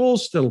need, because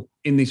Thor's still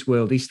in this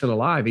world, he's still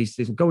alive, he's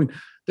still going.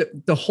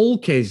 The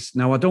Hulk is,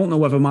 now I don't know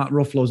whether Mark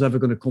Ruffalo's ever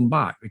going to come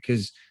back,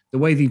 because the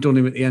way they've done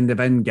him at the end of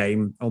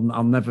Endgame,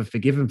 I'll never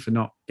forgive him for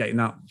not getting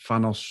that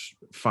Thanos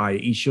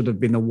fight. He should have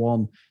been the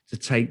one to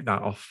take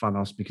that off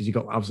Thanos, because he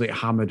got absolutely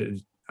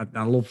hammered.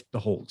 I love the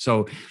Hulk.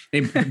 So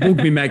it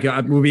bugged me,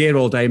 Megan. We'll be here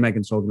all day,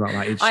 Megan, talking about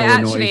that. It's so I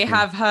actually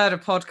have heard a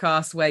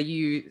podcast where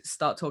you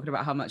start talking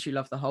about how much you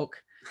love the Hulk.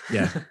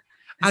 Yeah.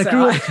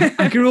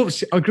 I grew up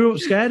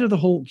scared of the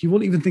Hulk. You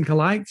wouldn't even think I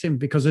liked him,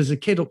 because as a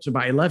kid up to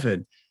about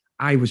 11,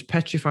 I was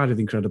petrified of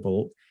the Incredible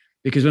Hulk,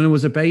 because when I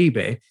was a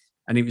baby,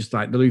 And it was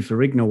like the Lou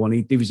Ferrigno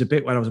one. There was a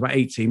bit where I was about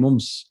 18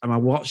 months and I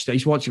watched it. I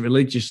used to watch it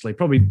religiously,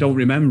 probably don't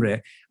remember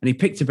it. And he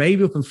picked a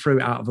baby up and threw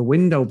it out of a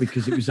window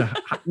because it was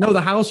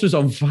the house was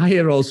on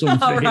fire or something.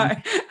 Oh,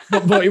 right.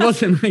 but it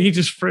wasn't, he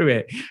just threw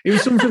it. It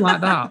was something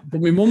like that.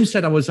 But my mum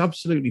said I was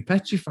absolutely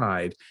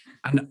petrified.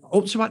 And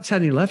up to about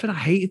 10, 11, I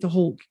hated the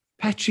Hulk,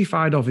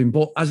 petrified of him.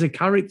 But as a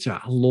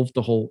character, I loved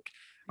the Hulk.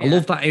 I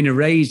love that inner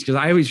rage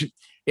because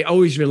it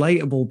always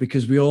relatable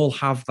because we all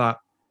have that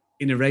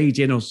inner rage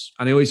in us,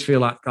 and I always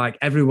feel like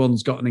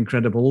everyone's got an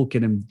incredible Hulk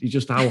in him.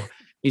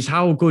 It's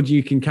how good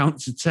you can count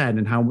to 10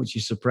 and how much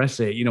you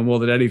suppress it, more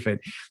than anything.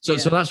 So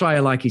that's why I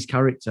like his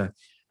character.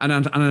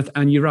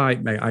 And you're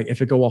right, mate.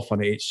 If I go off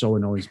on it, it so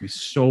annoys me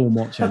so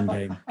much.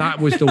 Endgame. That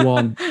was the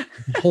one.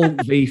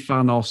 Hulk v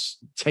Thanos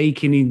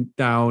taking him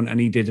down, and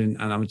he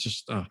didn't. And I was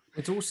just.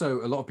 It's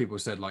also, a lot of people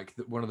said like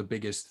that one of the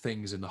biggest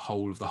things in the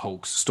whole of the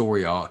Hulk's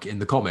story arc in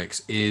the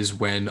comics is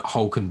when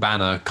Hulk and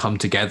Banner come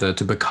together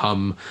to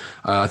become.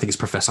 I think it's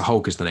Professor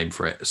Hulk is the name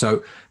for it.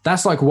 So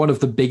that's like one of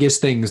the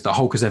biggest things that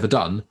Hulk has ever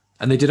done,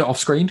 and they did it off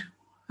screen.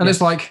 And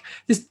it's like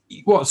this.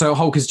 What? So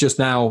Hulk is just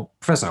now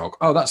Professor Hulk.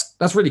 Oh,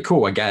 that's really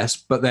cool, I guess.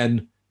 But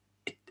then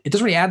it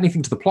doesn't really add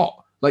anything to the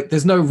plot. Like,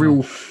 there's no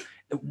real.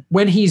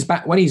 When he's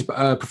back, when he's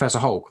Professor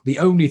Hulk, the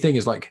only thing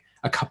is like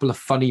a couple of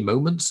funny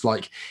moments.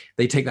 Like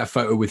they take that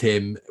photo with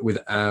him when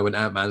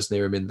Ant-Man's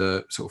near him in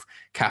the sort of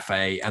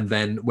cafe, and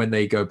then when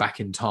they go back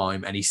in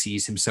time and he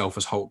sees himself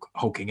as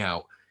hulking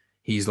out,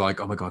 he's like,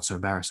 "Oh my god, so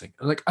embarrassing."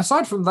 And like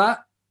aside from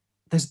that,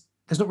 there's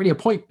not really a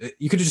point.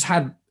 You could have just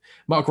had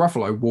Mark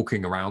Ruffalo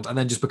walking around and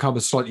then just become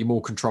a slightly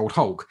more controlled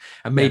Hulk.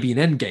 And maybe in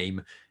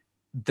Endgame,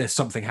 there's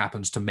something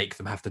happens to make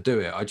them have to do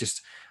it.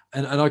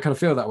 And I kind of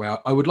feel that way.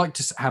 I would like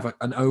to have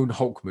an own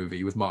Hulk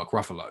movie with Mark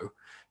Ruffalo,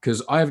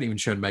 because I haven't even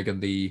shown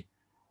Megan the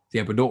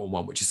Edward Norton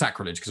one, which is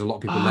sacrilege because a lot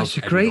of people love it.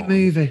 It's a great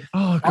movie.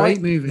 Oh,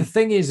 great movie. The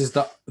thing is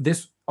that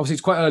this, obviously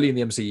it's quite early in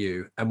the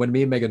MCU. And when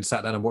me and Megan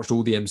sat down and watched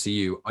all the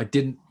MCU, I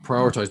didn't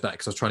prioritize that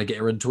because I was trying to get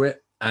her into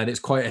it. And it's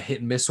quite a hit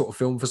and miss sort of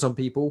film for some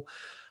people.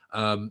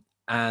 And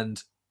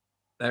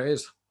there it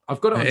is.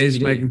 I've got it on DVD. It is,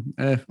 Megan.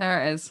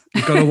 There it is.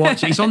 You've got to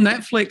watch it. It's on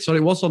Netflix, or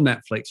it was on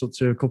Netflix up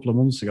to a couple of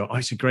months ago. Oh,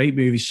 it's a great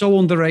movie. So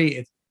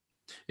underrated.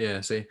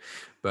 Yeah, see.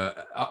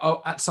 But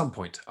at some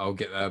point, I'll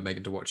get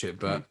Megan to watch it.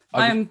 But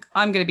I'm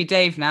going to be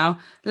Dave now.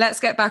 Let's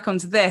get back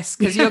onto this,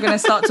 because you're going to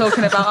start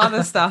talking about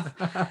other stuff.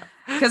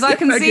 Because I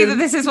can see that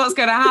this is what's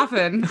going to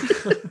happen.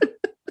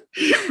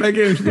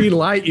 Megan, we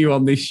like you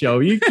on this show.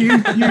 You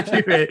do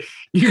it.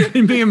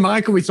 Me and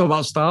Michael, we talk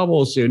about Star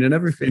Wars soon and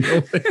everything.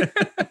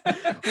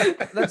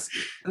 Let's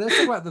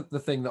talk about the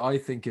thing that I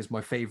think is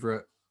my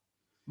favorite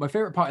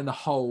part in the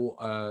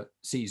whole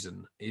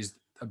season is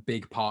a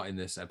big part in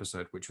this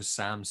episode, which was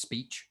Sam's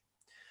speech.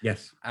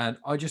 Yes. And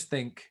I just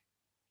think,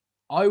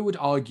 I would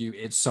argue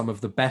it's some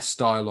of the best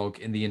dialogue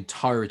in the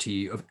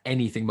entirety of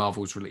anything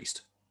Marvel's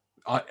released.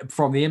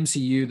 From the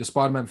MCU, the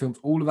Spider-Man films,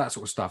 all of that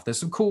sort of stuff. There's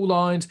some cool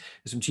lines,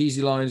 there's some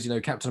cheesy lines.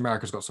 Captain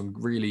America's got some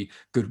really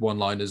good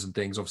one-liners and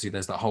things. Obviously,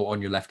 there's that whole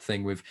on your left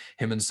thing with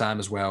him and Sam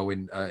as well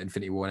in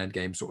Infinity War and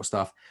Endgame sort of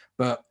stuff.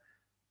 But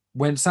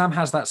when Sam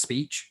has that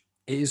speech,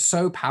 it is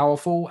so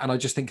powerful. And I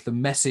just think the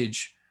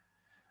message,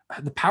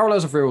 the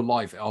parallels of real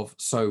life are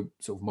so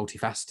sort of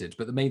multifaceted.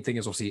 But the main thing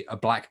is obviously a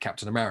black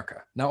Captain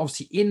America. Now,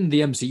 obviously, in the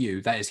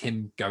MCU, that is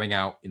him going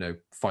out,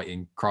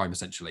 fighting crime,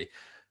 essentially.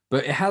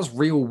 But it has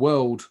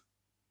real-world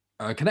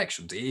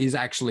connections. It is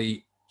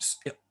actually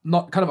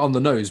not kind of on the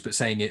nose, but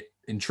saying it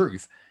in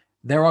truth.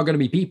 There are going to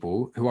be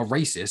people who are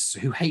racists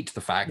who hate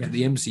the fact that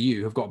the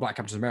MCU have got Black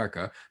Captain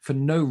America for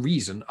no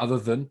reason other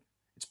than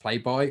it's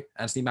played by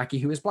Anthony Mackie,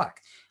 who is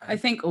black. I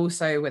think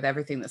also with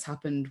everything that's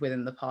happened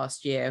within the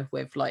past year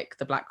with like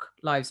the Black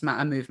Lives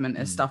Matter movement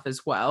and stuff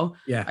as well.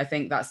 Yeah, I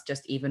think that's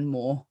just even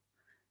more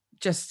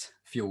just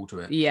fuel to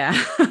it.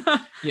 Yeah.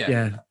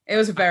 Yeah. It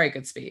was a very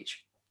good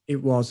speech.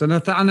 It was, and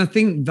I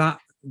think that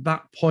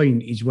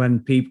point is when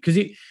people, because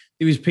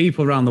there was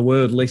people around the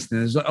world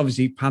listening. There's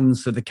obviously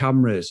pans to the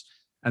cameras,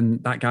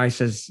 and that guy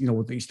says,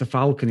 it's the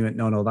Falcon. He went,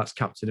 no, that's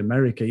Captain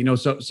America.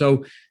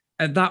 So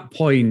at that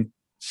point,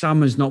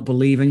 Sam is not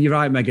believing. You're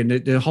right, Megan.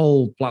 The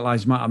whole Black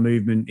Lives Matter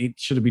movement, it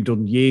should have been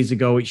done years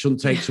ago. It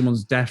shouldn't take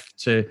someone's death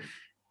to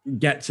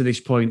get to this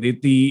point.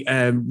 The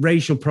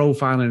racial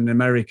profiling in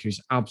America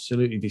is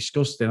absolutely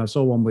disgusting. I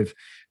saw one with,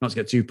 not to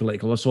get too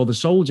political, I saw the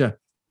soldier.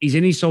 He's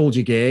in his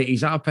soldier gear.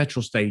 He's at a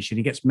petrol station.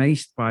 He gets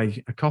maced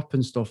by a cop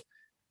and stuff.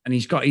 And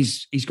he's got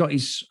his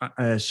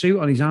suit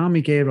on, his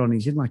army gear on.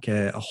 He's in like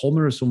a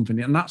Hummer or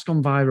something. And that's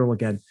gone viral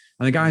again.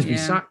 And the guy's been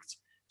sacked.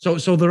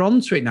 So they're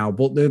onto it now.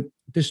 But the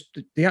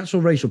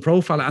actual racial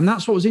profile, and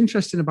that's what was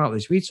interesting about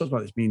this. We talked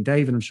about this, me and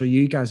Dave, and I'm sure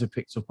you guys have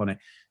picked up on it.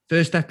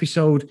 First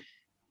episode,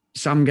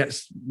 Sam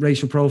gets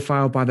racial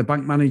profiled by the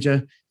bank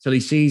manager till he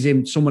sees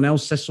him. Someone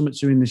else says something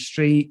to him in the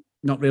street,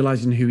 not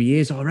realizing who he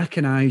is. I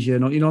recognize you,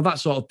 that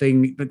sort of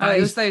thing. But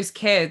it was those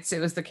kids. It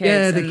was the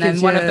kids. Yeah, and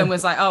then one of them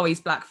was like, oh, he's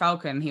Black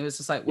Falcon. He was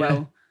just like,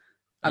 well,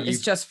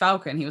 it's just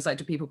Falcon. He was like,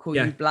 do people call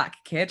you Black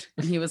Kid?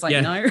 And he was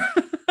like, no.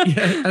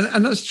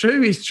 and that's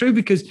true. It's true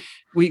because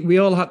we've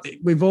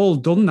all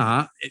done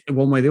that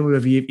one way or the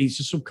other. It's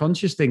a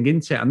subconscious thing,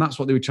 isn't it? And that's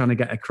what they were trying to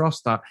get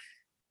across, that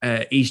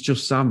he's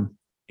just Sam.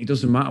 It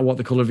doesn't matter what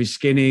the colour of his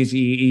skin is.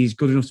 He's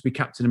good enough to be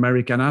Captain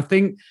America. And I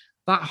think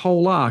that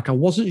whole arc, I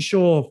wasn't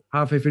sure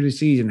halfway through the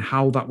season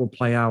how that would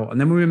play out. And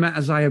then when we met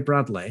Isaiah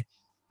Bradley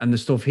and the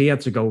stuff he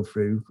had to go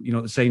through,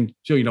 the same,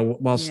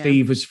 while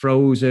Steve was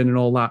frozen and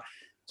all that,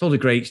 told a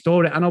great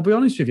story. And I'll be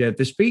honest with you,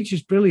 the speech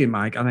is brilliant,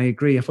 Mike, and I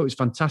agree. I thought it was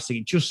fantastic.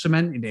 It just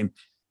cemented him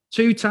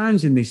 2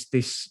 times in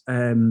this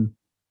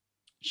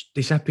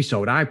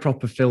episode. I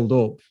proper filled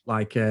up.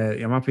 Like,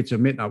 I'm happy to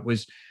admit that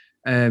was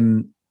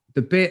the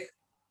bit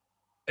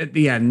at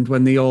the end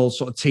when they all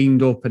sort of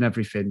teamed up and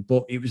everything.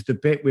 But it was the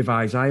bit with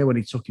Isaiah when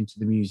he took him to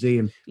the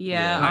museum.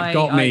 I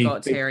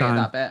got teary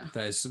at that bit.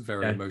 That is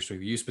very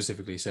emotional. You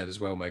specifically said as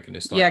well, Megan.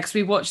 It's because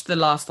we watched the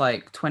last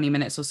 20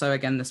 minutes or so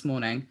again this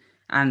morning.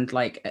 And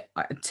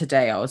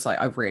today I was like,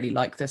 I really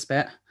like this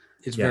bit.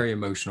 It's very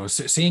emotional.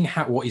 So seeing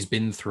what he's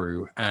been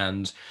through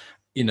and,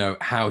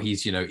 how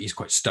he's, he's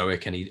quite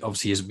stoic and he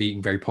obviously is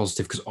being very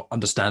positive because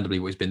understandably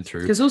what he's been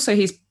through. Because also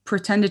he's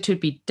pretended to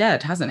be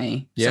dead, hasn't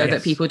he? So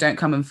that people don't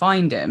come and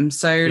find him.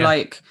 So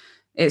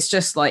it's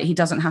just he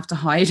doesn't have to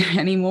hide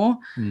anymore.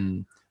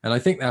 And I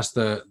think that's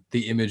the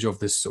image of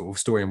this sort of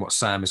story and what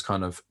Sam is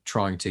kind of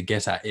trying to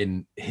get at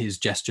in his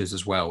gestures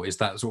as well, is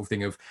that sort of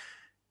thing of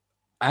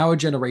our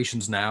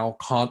generations now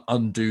can't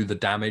undo the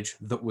damage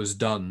that was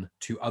done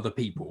to other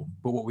people.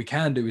 But what we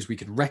can do is we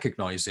can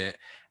recognize it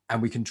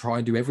and we can try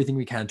and do everything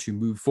we can to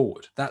move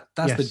forward. That's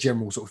the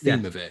general sort of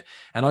theme of it.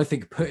 And I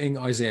think putting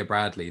Isaiah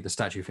Bradley, the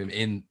statue of him,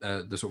 in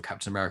the sort of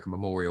Captain America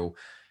memorial,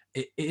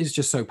 it is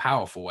just so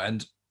powerful.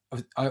 And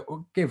I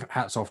give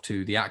hats off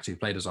to the actor who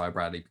played Isaiah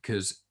Bradley,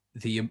 because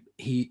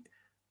he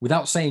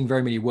without saying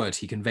very many words,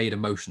 he conveyed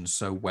emotions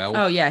so well.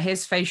 Oh yeah,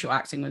 his facial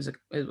acting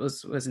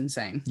was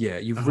insane. Yeah,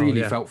 you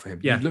really felt for him.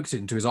 You looked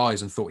into his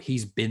eyes and thought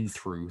he's been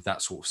through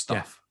that sort of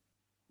stuff.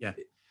 Yeah.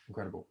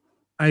 Incredible.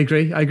 I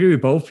agree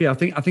with both. Yeah, I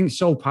think it's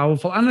so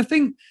powerful. And I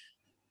think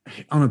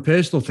on a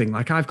personal thing,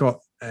 I've got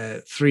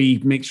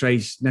 3 mixed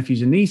race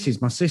nephews and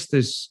nieces. My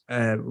sister's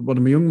one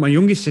of my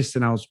youngest sister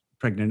now is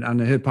pregnant, and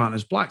her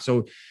partner's black.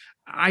 So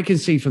I can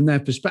see from their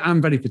perspective,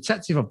 I'm very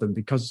protective of them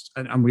because,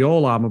 and we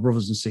all are, my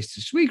brothers and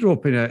sisters. We grew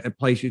up in a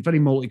place that's very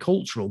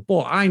multicultural,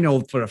 but I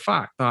know for a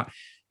fact that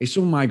if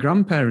some of my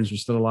grandparents were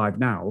still alive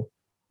now,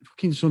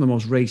 fucking some of the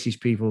most racist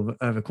people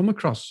I've ever come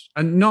across.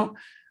 And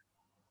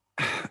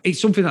it's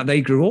something that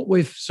they grew up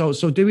with. So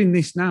doing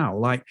this now,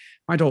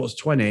 my daughter's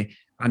 20,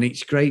 and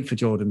it's great for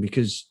Jordan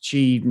because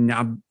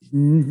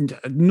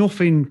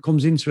nothing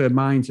comes into her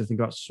mind to think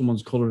about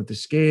someone's colour of the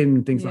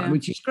skin, things like that,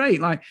 which is great.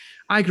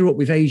 I grew up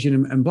with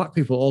Asian and black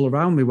people all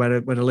around me where I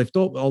lived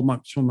up. Some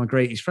of my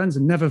greatest friends,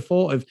 and never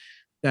thought of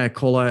their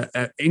colour.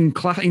 In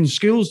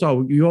schools,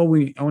 though, you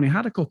only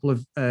had a couple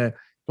of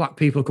black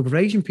people, a couple of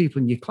Asian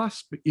people in your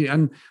class,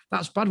 and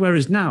that's bad.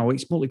 Whereas now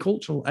it's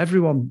multicultural.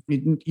 Everyone,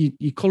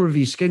 your colour of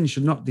your skin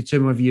should not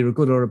determine whether you're a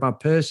good or a bad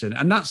person,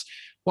 and that's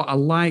what I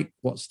like,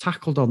 what's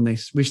tackled on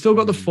this. We've still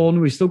got the fun,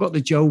 we've still got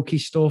the jokey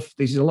stuff.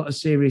 There's a lot of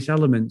serious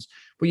elements,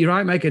 but you're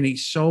right, Megan,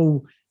 it's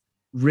so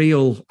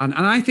real. And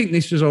I think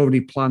this was already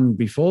planned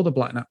before the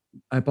Black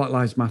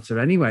Lives Matter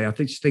anyway. I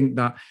just think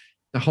that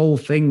the whole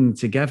thing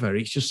together,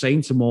 it's just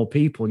saying to more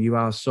people, you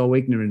are so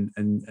ignorant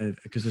and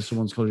because of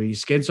someone's colour of your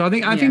skin. So I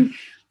think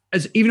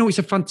even though it's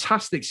a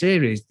fantastic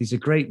series, there's a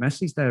great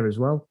message there as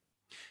well.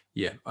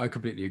 Yeah, I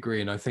completely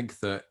agree. And I think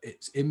that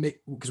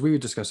because we were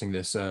discussing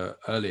this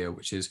earlier,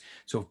 which is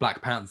sort of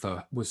Black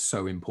Panther was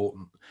so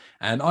important.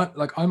 And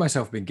I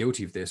myself have been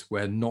guilty of this,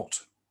 where not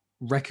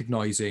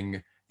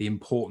recognizing the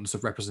importance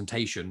of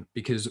representation,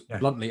 because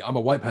bluntly, I'm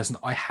a white person.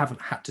 I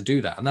haven't had to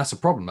do that. And that's a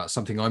problem. That's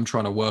something I'm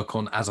trying to work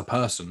on as a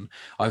person.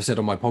 I've said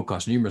on my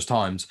podcast numerous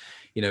times,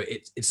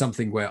 it's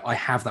something where I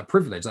have that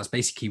privilege. That's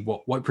basically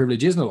what white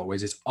privilege is in a lot of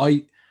ways.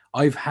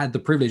 I've had the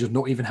privilege of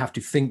not even have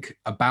to think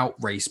about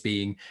race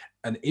being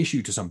an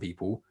issue to some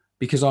people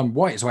because I'm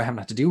white, so I haven't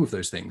had to deal with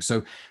those things.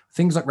 So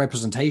things like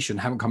representation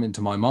haven't come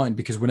into my mind,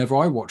 because whenever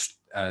I watched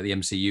the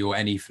MCU or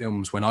any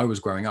films when I was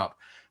growing up,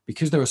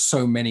 because there are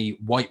so many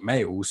white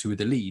males who were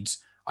the leads,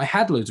 I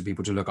had loads of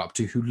people to look up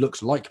to who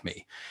looked like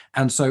me.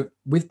 And so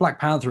with Black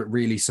Panther, it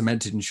really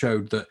cemented and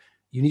showed that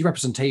you need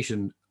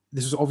representation.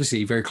 This is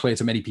obviously very clear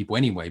to many people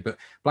anyway, but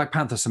Black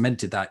Panther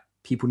cemented that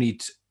people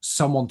need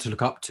someone to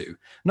look up to,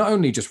 not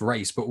only just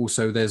race, but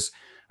also there's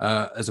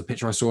a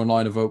picture I saw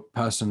online of a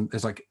person,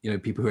 there's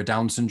people who are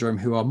Down syndrome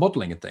who are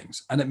modeling and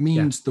things. And it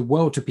means the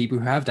world to people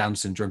who have Down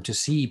syndrome to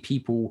see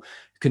people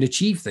who can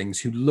achieve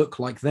things, who look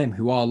like them,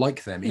 who are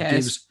like them. It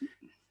gives...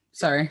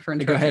 Sorry for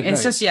interrupting.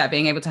 It's just,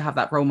 being able to have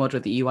that role model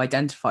that you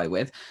identify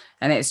with.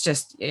 And it's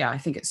just, I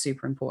think it's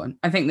super important.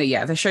 I think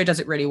that, the show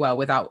does it really well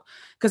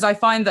because I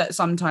find that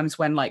sometimes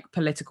when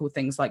political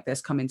things like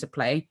this come into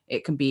play,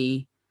 it can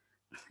be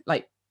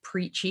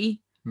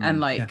preachy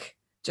and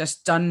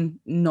just done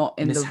not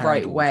in the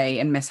right way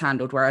and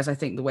mishandled. Whereas I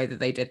think the way that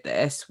they did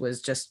this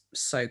was just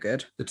so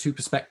good. The two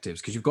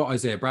perspectives, because you've got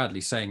Isaiah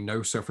Bradley saying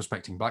no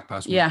self-respecting black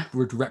person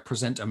would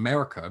represent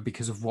America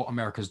because of what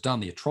America's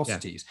done, the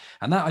atrocities.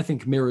 And that I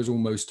think mirrors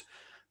almost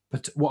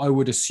what I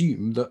would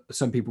assume that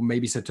some people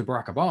maybe said to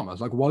Barack Obama.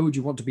 Like, why would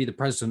you want to be the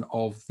president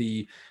of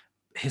the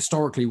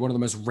historically one of the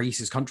most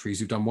racist countries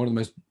who've done one of the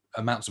most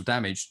amounts of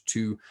damage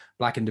to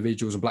black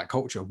individuals and black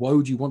culture? Why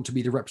would you want to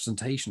be the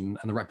representation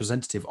and the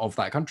representative of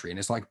that country? And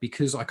it's like,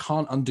 because I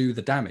can't undo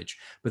the damage,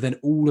 but then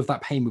all of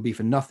that pain would be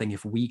for nothing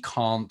if we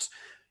can't,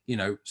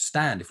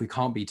 stand, if we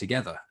can't be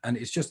together. And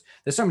it's just,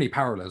 there's so many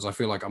parallels. I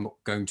feel like I'm not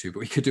going to,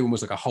 but we could do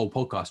almost like a whole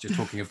podcast just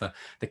talking of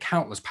the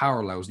countless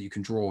parallels that you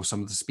can draw,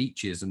 some of the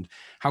speeches and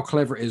how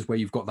clever it is where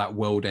you've got that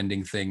world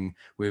ending thing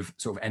with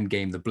sort of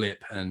Endgame, the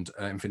blip, and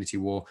Infinity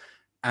War,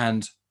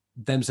 and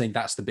them saying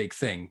that's the big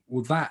thing.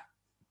 Well, that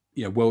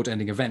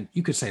world-ending event,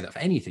 you could say that for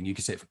anything. You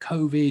could say it for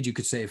COVID, you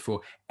could say it for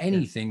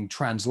anything,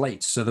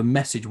 translates. So the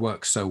message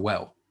works so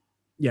well.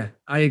 Yeah,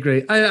 I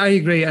agree. I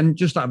agree. And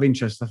just out of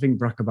interest, I think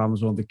Barack Obama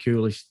was one of the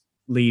coolest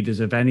leaders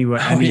of any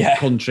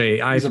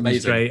country. I think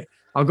he's great.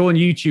 I'll go on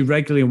YouTube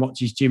regularly and watch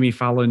his Jimmy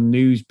Fallon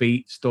news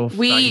beat stuff.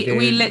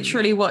 We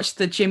literally watched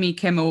the Jimmy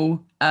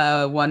Kimmel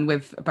one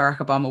with Barack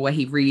Obama where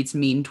he reads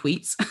mean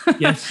tweets.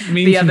 Yes,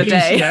 the other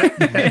day.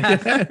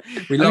 Yeah.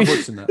 We love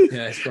watching that.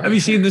 Yeah, it's great. Have you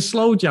seen the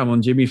slow jam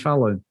on Jimmy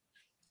Fallon?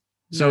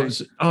 So,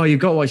 you've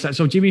got to watch that.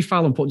 So Jimmy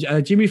Fallon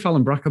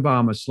Barack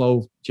Obama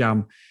slow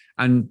jam,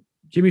 and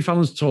Jimmy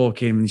Fallon's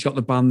talking, and he's got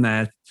the band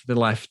there to the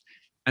left,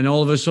 and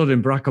all of a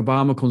sudden Barack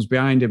Obama comes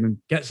behind him and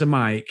gets a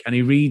mic, and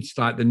he reads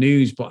like the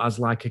news, but as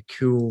like a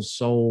cool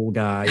soul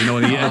guy,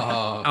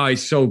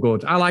 he's so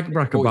good. I like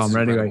Barack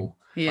Obama anyway.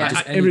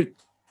 Yeah.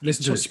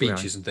 Listen to his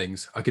speeches and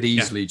things. I could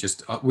easily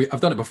just.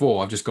 I've done it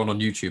before. I've just gone on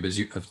YouTube as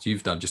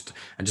you've done, just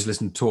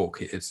listen to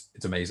talk. It's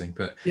amazing.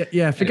 But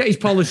forget his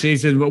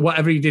policies and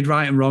whatever he did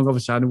right and wrong.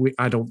 Obviously,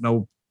 I don't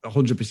know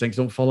 100% because I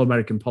don't follow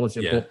American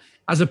politics. But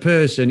as a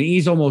person,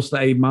 he's almost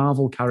a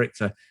Marvel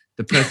character,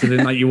 the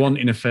president that you want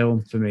in a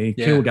film for me.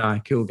 Yeah.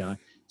 Cool guy.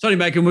 Sorry,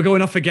 Megan, we're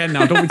going off again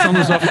now. Don't be telling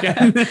us off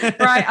again.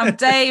 Right, I'm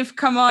Dave.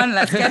 Come on,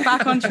 let's get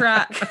back on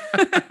track.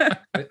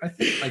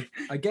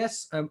 I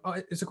guess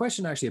it's a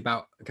question actually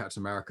about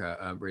Captain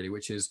America, really,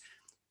 which is,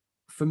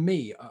 for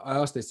me, I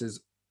asked this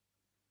is,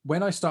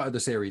 when I started the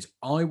series,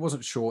 I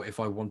wasn't sure if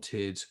I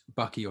wanted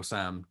Bucky or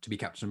Sam to be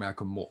Captain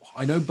America more.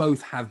 I know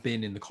both have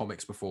been in the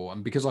comics before,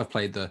 and because I've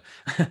played the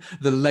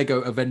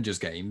Lego Avengers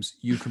games,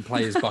 you can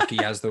play as Bucky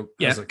as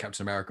a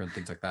Captain America and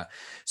things like that.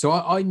 So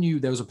I knew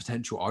there was a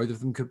potential either of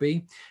them could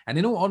be. And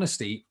in all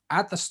honesty,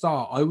 at the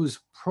start, I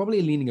was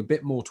probably leaning a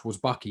bit more towards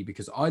Bucky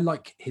because I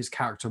like his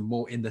character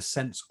more in the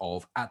sense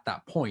of, at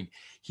that point,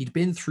 he'd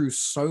been through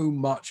so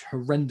much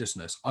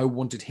horrendousness. I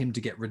wanted him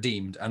to get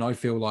redeemed, and I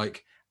feel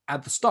like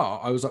at the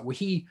start, I was like, well,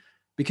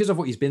 because of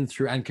what he's been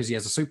through and because he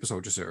has a super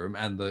soldier serum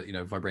and the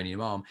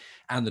vibranium arm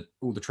and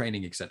all the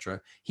training,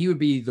 etc., he would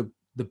be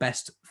the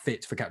best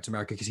fit for Captain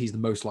America because he's the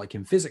most like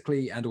him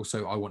physically, and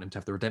also I want him to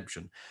have the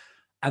redemption.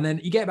 And then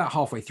you get about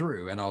halfway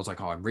through, and I was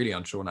like, I'm really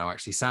unsure now.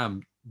 Actually,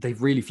 Sam,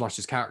 they've really flushed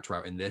his character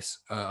out in this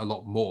a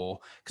lot more,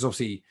 because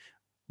obviously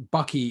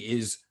Bucky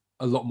is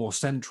a lot more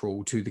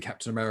central to the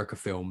Captain America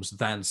films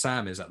than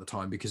Sam is at the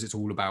time, because it's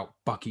all about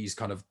Bucky's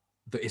kind of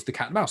it's the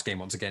cat and mouse game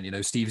once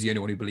again. Steve's the only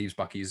one who believes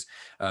Bucky's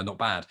not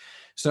bad.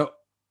 So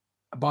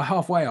by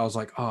halfway, I was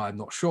like, I'm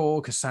not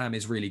sure, because Sam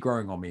is really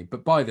growing on me.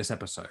 But by this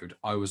episode,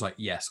 I was like,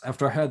 yes.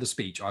 After I heard the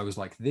speech, I was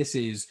like, this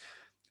is,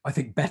 I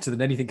think, better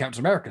than anything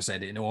Captain America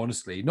said, in all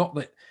honesty. Not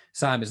that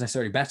Sam is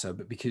necessarily better,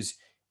 but because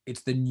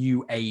it's the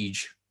new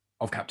age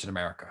of Captain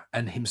America.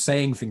 And him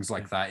saying things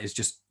like that is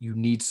just, you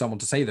need someone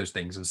to say those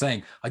things, and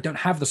saying, I don't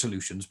have the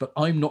solutions, but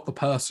I'm not the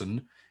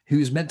person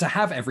who's meant to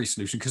have every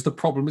solution because the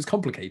problem is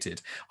complicated.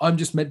 I'm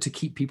just meant to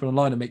keep people in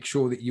line and make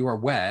sure that you're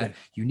aware.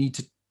 You need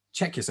to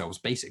check yourselves,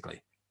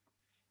 basically.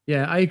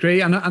 Yeah, I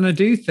agree. And I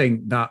do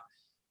think that,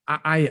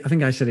 I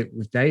think I said it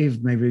with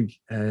Dave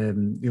maybe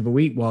the other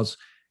week, was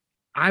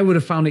I would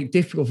have found it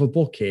difficult for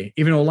Bucky,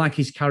 even though I like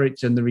his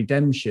character and the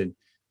redemption,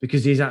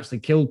 because he's actually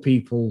killed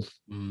people,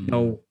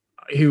 who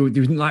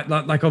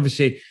like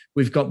obviously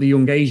we've got the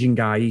young Asian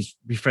guy, he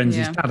befriends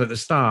his dad at the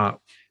start.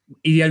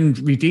 He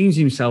redeems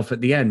himself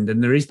at the end,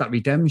 and there is that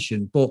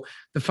redemption. But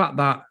the fact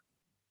that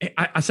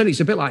I said it's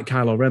a bit like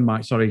Kylo Ren,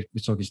 Mike. Sorry,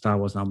 we're talking Star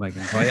Wars now,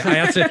 Megan. I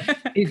had to.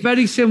 It's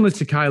very similar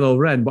to Kylo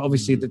Ren, but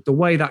obviously the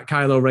way that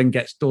Kylo Ren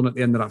gets done at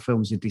the end of that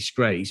film is a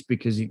disgrace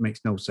because it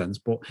makes no sense.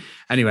 But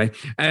anyway,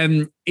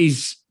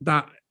 is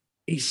that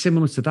it's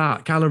similar to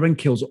that. Kylo Ren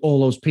kills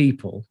all those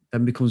people,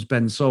 then becomes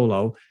Ben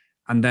Solo,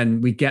 and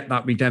then we get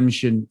that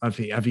redemption of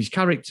his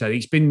character.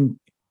 It's been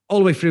all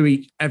the way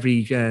through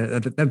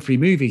them 3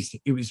 movies.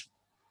 It was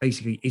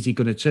basically, is he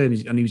going to turn?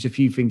 And he was a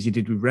few things he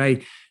did with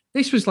Rey.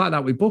 This was like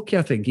that with Bucky,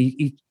 I think.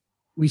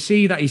 We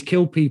see that he's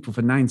killed people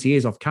for 90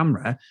 years off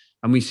camera,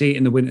 and we see it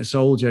in The Winter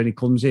Soldier, and he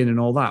comes in and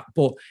all that.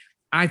 But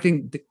I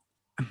think,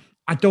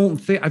 I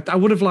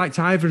would have liked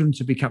either of them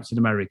to be Captain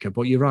America,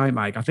 but you're right,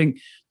 Mike. I think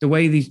the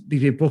way they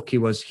did Bucky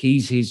was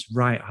he's his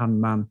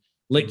right-hand man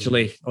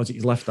literally, or was it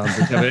his left hand?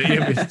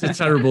 It's a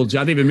terrible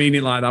joke. I didn't even mean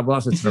it like that,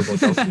 but that's a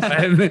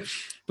terrible joke.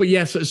 But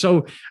yes,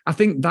 so I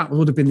think that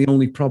would have been the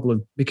only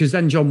problem, because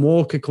then John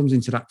Walker comes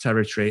into that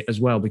territory as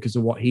well because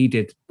of what he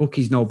did.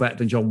 Bucky's no better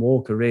than John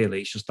Walker,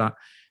 really. It's just that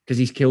because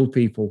he's killed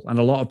people, and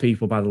a lot of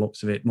people by the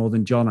looks of it, more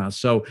than John has.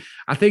 So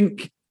I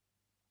think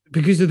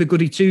because of the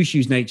goody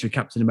two-shoes nature of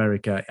Captain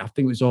America, I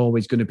think it was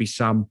always going to be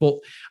Sam. But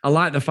I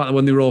like the fact that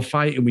when they were all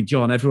fighting with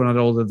John, everyone had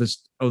all of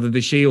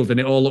the shield, and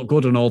it all looked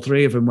good on all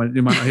three of them,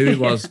 no matter who it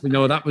was.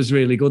 That was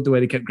really good, the way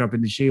they kept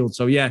grabbing the shield.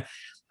 So yeah,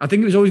 I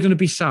think it was always going to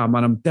be Sam,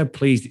 and I'm dead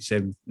pleased it's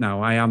him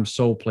now. I am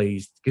so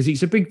pleased, because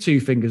it's a big two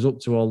fingers up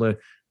to all the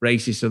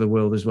racists of the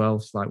world as well.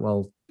 It's like,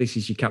 well, this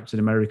is your Captain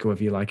America,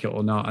 whether you like it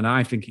or not. And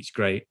I think it's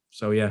great.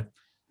 So yeah.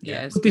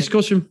 Good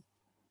discussion.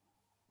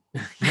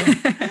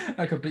 Yeah,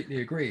 I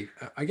completely agree.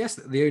 I guess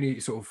the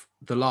only sort of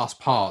the last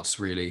parts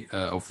really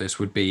of this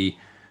would be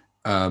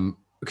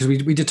because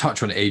we did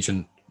touch on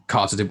Agent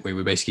Carter, didn't we?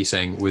 We're basically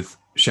saying with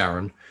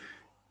Sharon.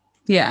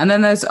 Yeah, and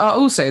then there was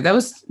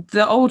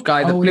the old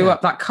guy that blew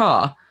up that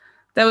car.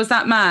 There was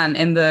that man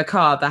in the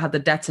car that had the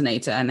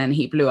detonator, and then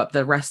he blew up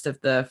the rest of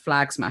the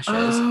flag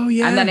smashers. Oh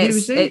yeah, and then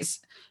it's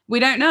we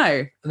don't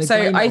know. So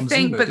I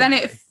think, Zemo, but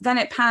then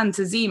it panned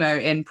to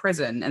Zemo in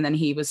prison, and then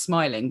he was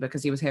smiling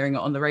because he was hearing it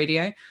on the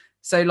radio.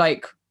 So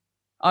like,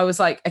 I was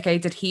like, okay,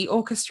 did he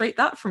orchestrate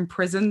that from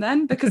prison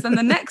then? Because then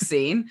the next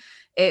scene,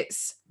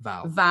 it's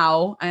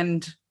Val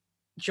and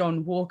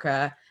John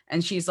Walker,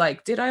 and she's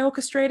like, did I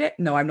orchestrate it?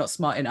 No, I'm not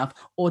smart enough.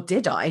 Or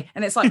did I?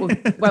 And it's like,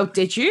 well,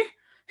 did you?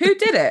 Who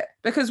did it?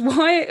 Because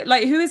why?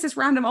 Like, who is this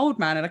random old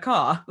man in a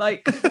car?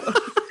 Like.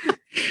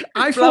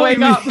 I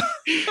thought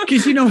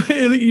because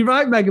you're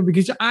right, Megan,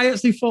 because I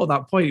actually thought at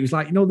that point it was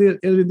like, in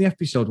the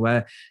episode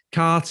where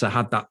Carter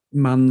had that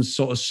man's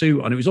sort of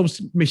suit on, it was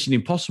almost Mission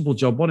Impossible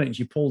job, wasn't it? And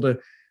she pulled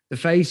the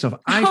face off.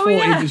 I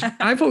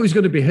thought it was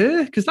going to be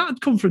her, because that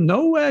had come from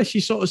nowhere.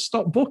 She sort of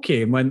stopped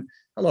Bucky and went,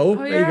 hello,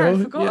 there you go.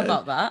 I forgot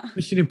about that.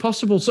 Mission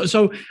Impossible.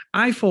 So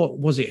I thought,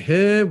 was it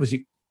her? Was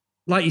it,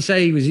 like you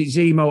say, was it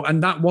Zemo?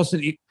 And that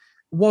wasn't it.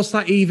 Was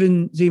that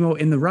even Zemo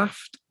in the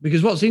raft?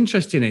 Because what's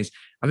interesting is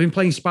I've been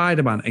playing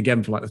Spider-Man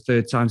again for like the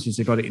third time since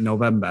they got it in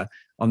November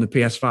on the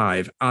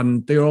PS5,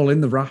 and they're all in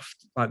the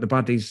raft. Like the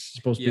baddie's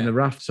supposed to be in the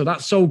raft. So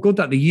that's so good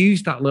that they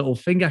used that little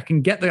thing. I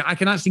can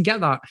actually get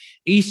that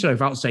Easter egg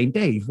without saying,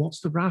 Dave, what's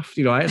the raft?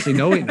 I actually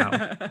know it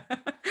now.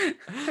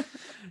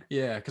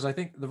 Yeah, because I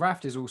think the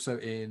raft is also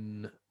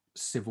in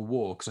Civil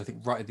War, because I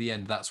think right at the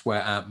end, that's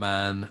where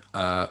Ant-Man,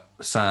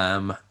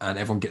 Sam, and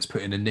everyone gets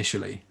put in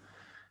initially.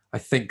 I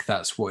think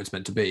that's what it's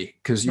meant to be,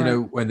 because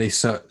when they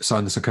sign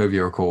the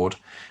Sokovia Accord,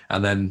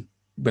 and then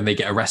when they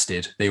get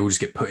arrested, they all just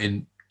get put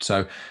in.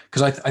 So,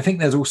 because I think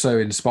there's also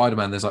in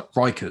Spider-Man, there's like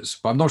Rikers,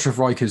 but I'm not sure if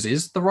Rikers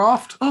is the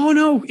raft. Oh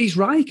no, it's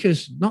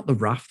Rikers, not the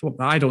raft.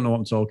 I don't know what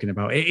I'm talking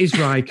about. It is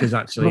Rikers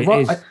actually.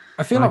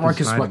 I feel like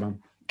Rikers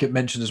get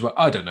mentioned as well.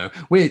 I don't know.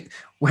 We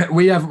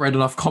haven't read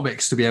enough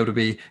comics to be able to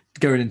be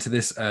going into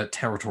this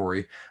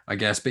territory, I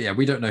guess. But yeah,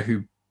 we don't know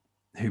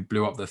who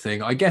blew up the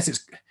thing. I guess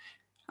it's.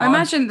 I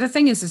imagine the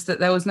thing is that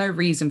there was no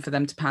reason for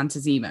them to pan to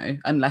Zemo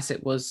unless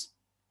it was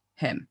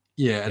him.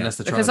 Yeah, unless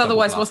the because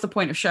otherwise, what's the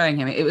point of showing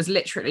him? It was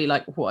literally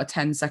like a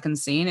 10-second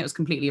scene. It was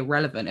completely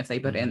irrelevant if they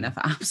put it in there for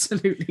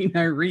absolutely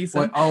no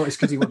reason. It's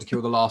because he wanted to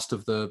kill the last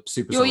of the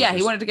super soldiers. Yeah,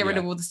 he wanted to get rid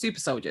of all the super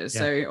soldiers.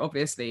 Yeah. So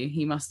obviously,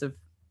 he must have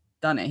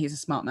done it. He's a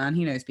smart man.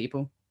 He knows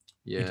people.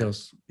 Yeah, he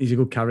does. He's a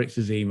good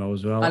character, Zemo,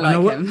 as well. I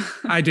like him.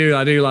 I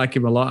do like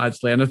him a lot,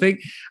 actually, and I think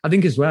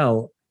as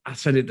well. I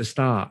said at the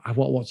start, I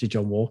want to watch a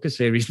John Walker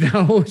series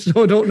now,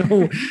 so I don't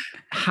know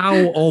how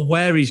or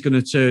where he's going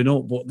to turn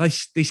up, but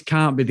this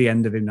can't be the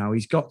end of him now.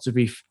 He's got to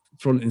be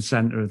front and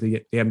center of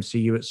the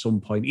MCU at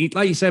some point.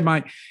 Like you said,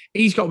 Mike,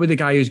 he's got to be the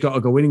guy who's got to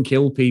go in and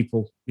kill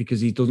people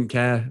because he doesn't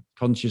care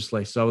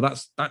consciously. So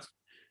that's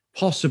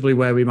possibly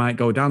where we might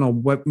go down, or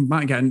we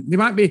might get.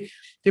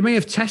 They may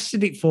have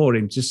tested it for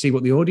him to see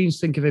what the audience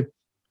think of him.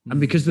 And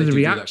because of the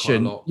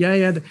reaction,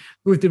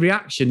 with the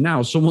reaction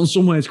now, someone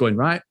somewhere is going,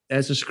 right,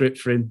 there's a script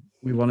for him.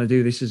 We want to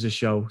do this as a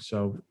show.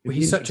 So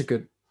he's such a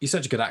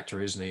good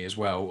actor, isn't he, as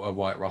well,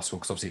 Wyatt Russell,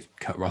 because obviously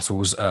Kurt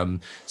Russell's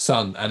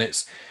son,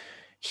 and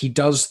he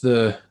does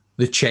the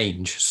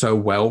change so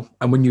well.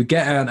 And when you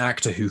get an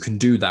actor who can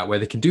do that, where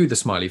they can do the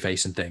smiley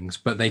face and things,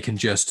 but they can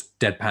just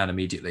deadpan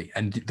immediately,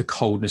 and the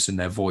coldness in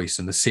their voice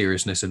and the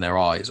seriousness in their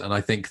eyes. And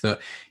I think that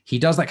he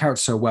does that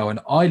character so well. And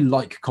I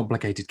like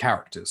complicated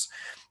characters.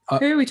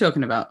 Who are we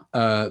talking about?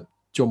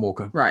 John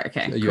Walker. Right,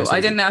 okay. Cool.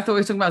 I didn't know. I thought we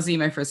were talking about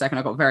Zemo for a second.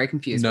 I got very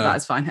confused, but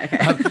that's fine. Okay.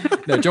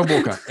 No, John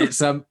Walker. It's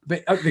the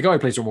guy who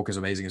plays John Walker is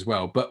amazing as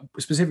well, but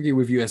specifically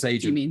with US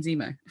Agent. You mean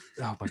Zemo?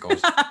 Oh my God.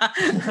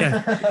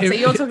 So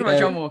you're talking about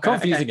John Walker.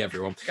 Confusing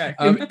everyone. Okay.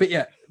 But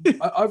yeah,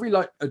 I really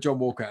like John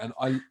Walker, and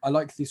I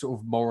like the sort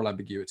of moral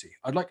ambiguity.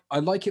 I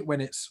like it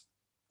when it's,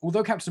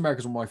 although Captain America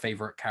is one of my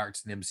favorite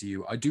characters in the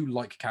MCU, I do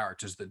like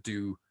characters that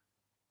do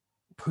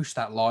push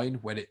that line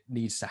when it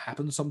needs to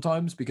happen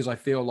sometimes, because I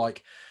feel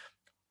like,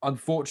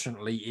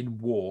 unfortunately, in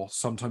war,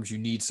 sometimes you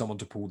need someone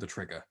to pull the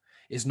trigger.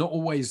 It's not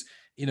always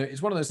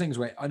it's one of those things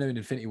where I know in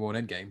Infinity War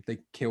and Endgame, they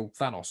kill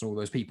Thanos and all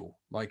those people.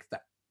 Like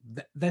that,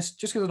 they're just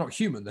because they're not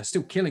human, they're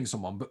still killing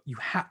someone, but you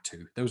had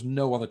to. There was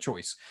no other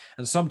choice.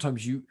 And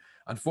sometimes you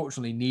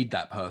unfortunately need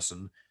that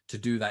person to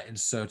do that in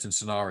certain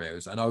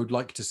scenarios. And I would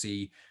like to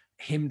see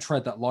him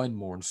tread that line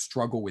more and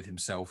struggle with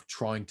himself,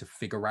 trying to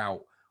figure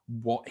out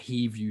what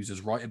he views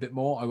as right a bit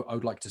more. I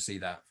would like to see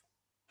that.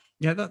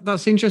 Yeah,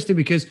 that's interesting,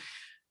 because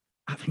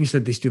I think I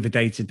said this the other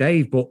day to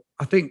Dave, but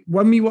I think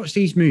when we watch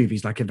these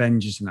movies like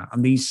Avengers and that,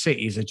 and these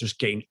cities are just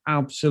getting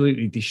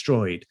absolutely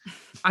destroyed,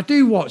 I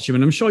do watch them,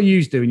 and I'm sure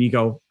you do, and you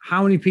go,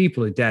 how many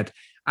people are dead?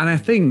 And I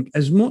think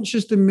as much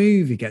as the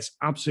movie gets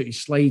absolutely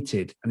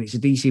slated, and it's a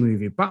DC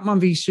movie, Batman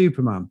v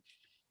Superman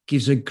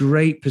gives a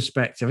great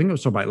perspective. I think I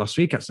was talking about it last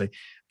week, actually.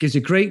 Gives a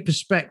great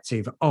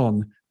perspective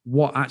on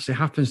what actually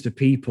happens to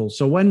people.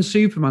 So when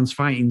Superman's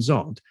fighting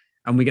Zod,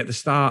 and we get the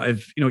start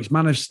of, it's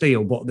Man of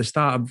Steel, but the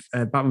start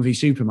of Batman v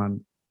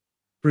Superman,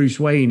 Bruce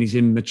Wayne is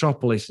in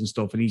Metropolis and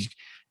stuff, and he's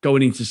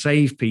going in to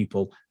save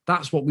people.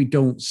 That's what we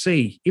don't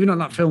see. Even though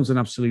that film's an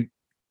absolute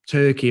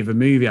turkey of a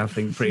movie, I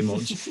think, pretty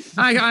much.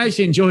 I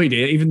actually enjoyed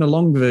it, even the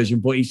long version,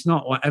 but it's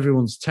not like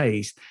everyone's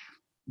taste.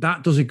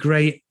 That does a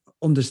great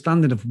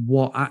understanding of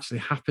what actually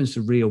happens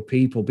to real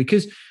people,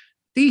 because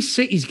these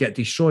cities get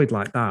destroyed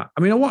like that.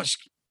 I mean,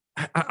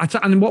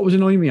 and what was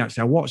annoying me,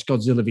 actually, I watched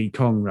Godzilla v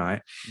Kong,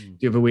 right,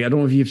 the other week. I don't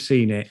know if you've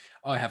seen it.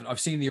 I haven't. I've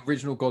seen the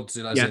original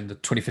Godzilla, as in the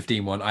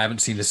 2015 one. I haven't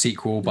seen the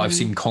sequel, but I've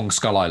seen Kong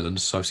Skull Island,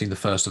 so I've seen the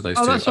first of those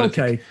two. That's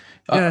okay.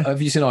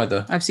 Have you seen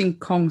either? I've seen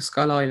Kong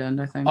Skull Island,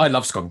 I think. I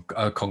love Kong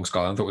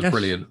Skull Island. I thought it was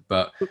brilliant,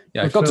 but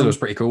yeah, Godzilla was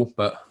pretty cool,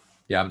 but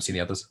yeah, I haven't seen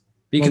the others.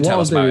 But you can tell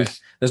us about it.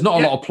 There's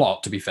not a lot of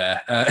plot, to be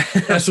fair.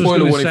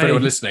 Spoiler warning for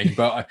anyone listening,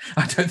 but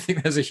I don't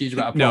think there's a huge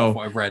amount of plot from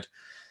what I've read.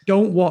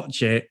 Don't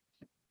watch it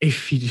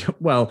if you...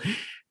 Well,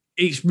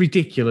 it's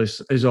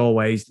ridiculous, as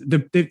always.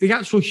 The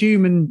actual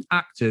human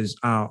actors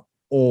are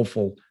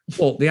awful,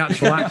 but the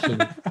actual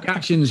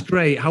action's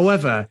great.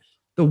 However,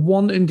 the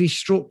wanton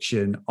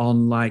destruction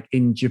on, like,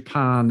 in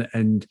Japan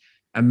and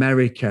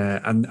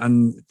America,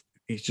 and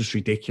it's just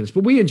ridiculous.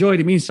 But we enjoyed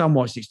it. Me and Sam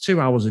watched it. It's 2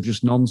 hours of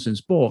just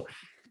nonsense. But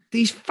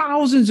these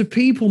thousands of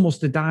people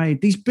must have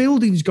died. These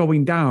buildings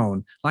going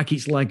down like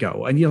it's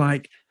Lego. And you're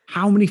like,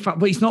 how many...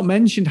 But it's not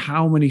mentioned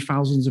how many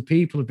thousands of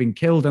people have been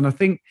killed. And I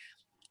think,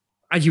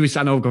 as you were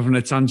saying, I'll go on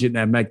a tangent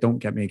there, Meg, don't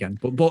get me again.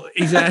 But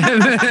he's, the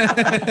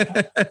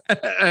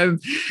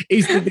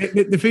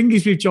thing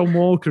is with John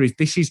Walker is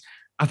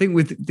I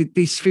think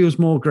this feels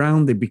more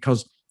grounded,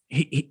 because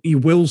he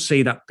will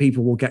see that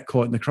people will get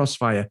caught in the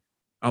crossfire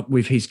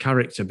with his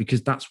character,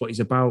 because that's what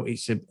he's about.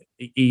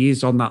 He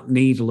is on that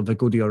needle of a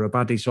goodie or a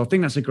baddie. So I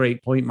think that's a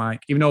great point,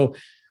 Mike, even though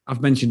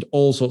I've mentioned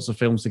all sorts of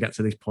films to get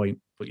to this point.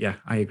 But yeah,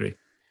 I agree.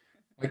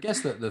 I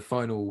guess that the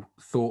final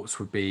thoughts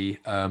would be,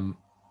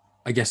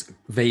 I guess,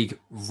 vague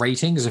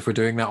ratings, if we're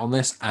doing that on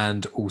this,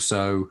 and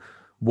also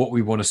what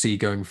we want to see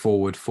going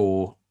forward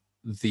for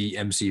the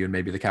MCU and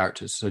maybe the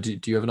characters. So do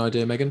you have an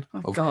idea, Megan?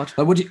 Oh, God.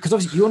 Because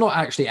obviously you're not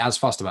actually as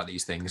fussed about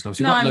these things. And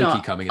obviously you've got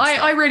Loki coming.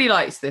 I really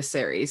liked this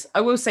series.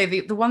 I will say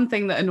the one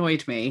thing that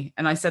annoyed me,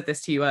 and I said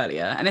this to you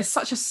earlier, and it's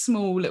such a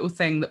small little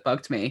thing that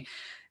bugged me.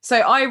 So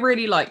I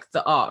really liked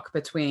the arc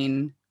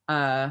between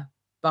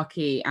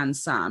Bucky and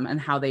Sam, and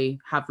how they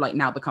have, like,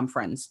 now become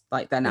friends.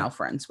 Like, they're now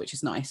friends, which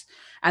is nice.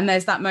 And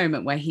there's that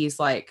moment where he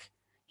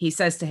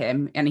says to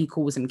him, and he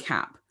calls him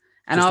Cap.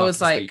 And I was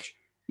like,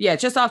 yeah,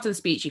 just after the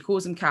speech, he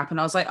calls him Cap.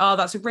 And I was like, oh,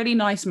 that's a really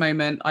nice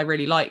moment. I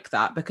really like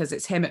that, because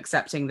it's him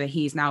accepting that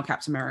he's now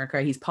Captain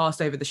America. He's passed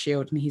over the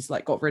shield, and he's,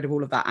 like, got rid of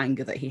all of that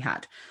anger that he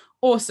had.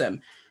 Awesome.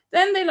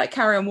 Then they, like,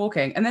 carry on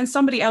walking, and then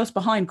somebody else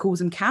behind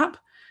calls him Cap.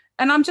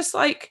 And I'm just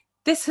like,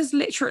 this has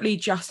literally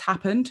just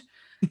happened.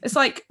 It's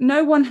like,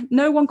 no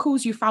one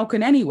calls you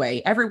Falcon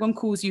anyway. Everyone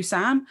calls you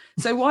Sam.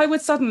 So why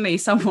would suddenly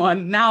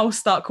someone now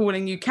start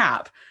calling you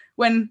Cap,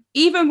 when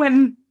even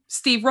when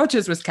Steve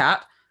Rogers was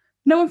Cap,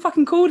 no one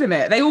fucking called him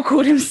it. They all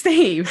called him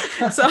Steve.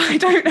 So I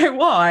don't know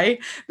why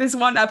this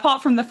one,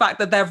 apart from the fact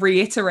that they're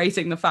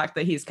reiterating the fact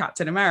that he's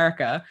Captain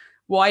America,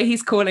 why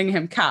he's calling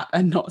him Cap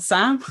and not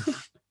Sam.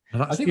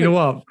 I think, you know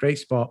what? Great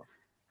spot.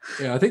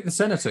 Yeah, I think the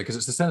senator, because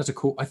it's the senator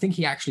I think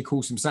he actually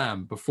calls him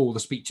Sam before the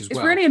speech as well.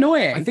 It's really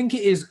annoying. I think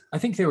it is. I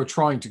think they were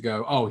trying to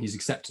go, oh, he's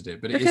accepted it,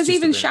 but because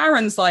even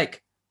Sharon's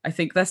like, I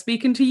think they're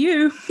speaking to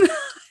you,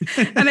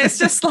 and it's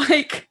just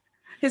like,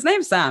 his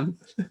name's Sam.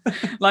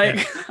 Like,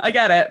 yeah. I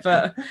get it,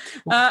 but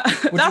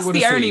that's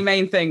the only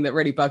main thing that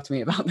really bugged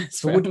me about this.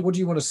 So what do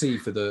you want to see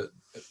for the,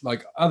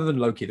 like, other than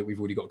Loki that we've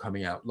already got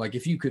coming out? Like,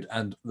 if you could,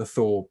 and the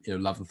Thor,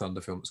 Love and Thunder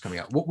film that's coming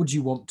out, what would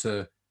you want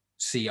to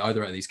see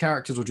either at these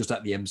characters or just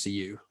at the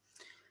MCU?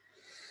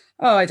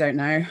 Oh, I don't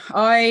know.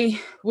 I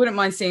wouldn't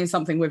mind seeing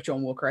something with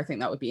John Walker. I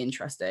think that would be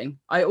interesting.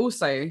 I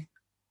also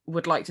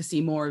would like to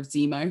see more of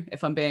Zemo,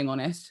 if I'm being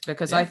honest,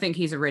 because I think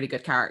he's a really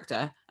good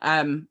character.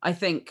 I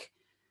think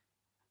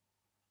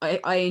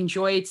I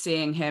enjoyed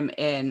seeing him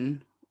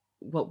in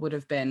what would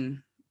have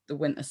been The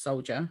Winter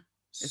Soldier.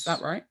 Is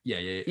that right?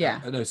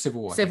 Yeah. No,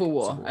 Civil War. Civil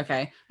War.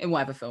 Okay, in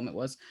whatever film it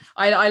was.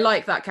 I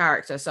like that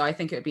character, so I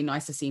think it would be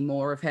nice to see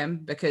more of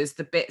him, because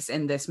the bits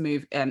in this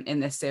in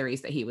this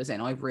series that he was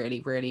in, I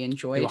really, really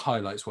enjoyed. They were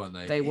highlights, weren't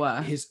they? They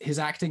were. His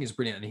acting is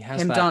brilliant, and he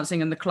has him dancing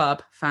in the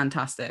club.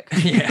 Fantastic.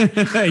 Yeah.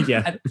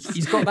 And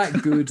he's got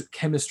that good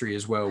chemistry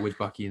as well with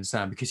Bucky and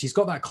Sam, because he's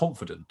got that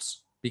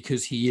confidence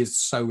because he is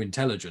so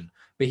intelligent,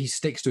 but he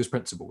sticks to his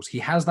principles. He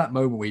has that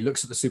moment where he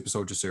looks at the super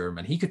soldier serum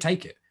and he could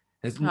take it.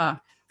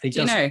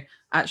 You know,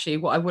 actually,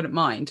 what I wouldn't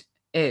mind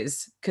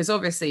is, because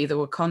obviously the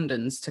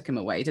Wakandans took him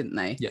away, didn't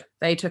they? Yeah.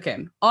 They took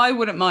him. I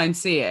wouldn't mind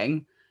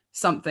seeing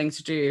something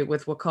to do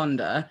with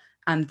Wakanda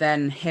and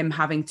then him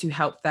having to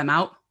help them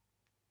out.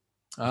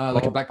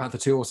 Like a Black Panther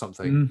 2 or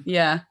something.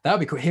 Yeah. That would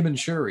be cool. Him and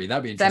Shuri,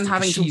 that'd be interesting. Them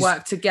having to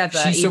work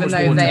together, even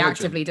though they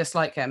actively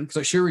dislike him.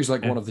 Because Shuri's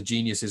like one of the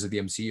geniuses of the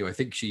MCU. I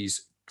think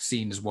she's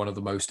seen as one of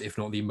the most, if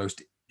not the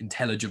most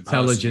intelligent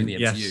person in the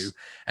MCU,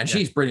 and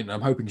she's brilliant.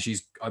 I'm hoping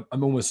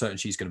I'm almost certain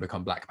she's going to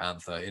become Black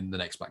Panther in the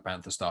next Black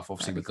Panther stuff,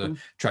 obviously with the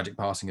tragic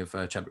passing of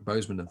Chadwick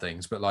Boseman and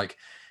things, but like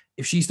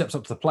if she steps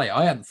up to the plate,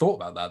 I hadn't thought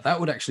about that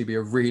would actually be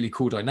a really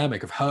cool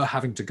dynamic of her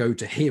having to go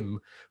to him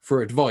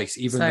for advice,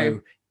 even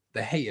though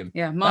they hate him.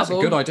 Yeah, Marvel,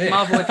 that's a good idea.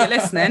 Marvel, if you're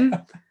listening,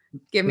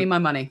 give me my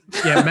money.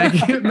 Yeah,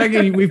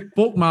 Megan, we've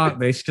bookmarked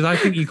this because I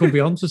think you could be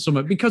onto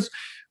something, because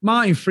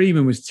Martin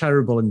Freeman was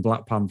terrible in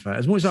Black Panther.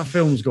 As much as that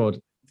film's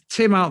good,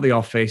 Tim out the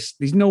office,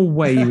 there's no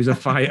way he was a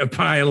fighter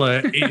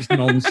pilot. It's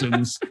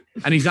nonsense.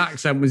 And his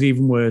accent was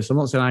even worse. I'm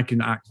not saying I can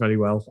act very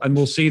well. And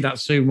we'll see that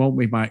soon, won't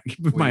we, Mike,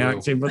 with my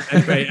acting. But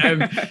anyway,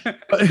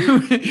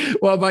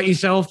 what about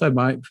yourself then,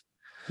 Mike?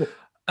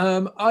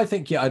 I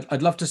think,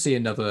 I'd love to see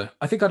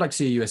I think I'd like to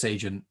see a US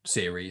Agent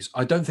series.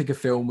 I don't think a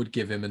film would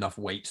give him enough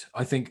weight.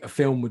 I think a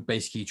film would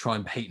basically try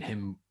and paint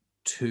him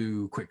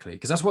too quickly,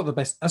 because that's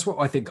what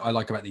I think I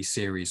like about these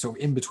series. So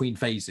in between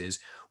phases,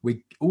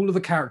 all of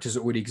the characters are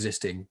already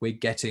existing. We're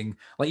getting,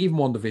 like, even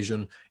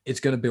WandaVision, it's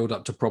going to build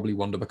up to probably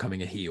Wanda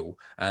becoming a heel,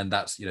 and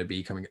that's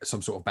becoming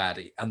some sort of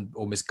baddie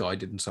or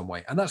misguided in some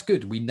way, and that's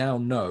good. We now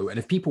know, and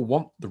if people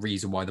want the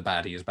reason why the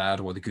baddie is bad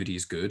or why the goodie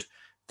is good,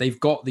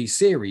 they've got these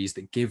series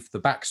that give the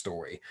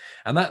backstory.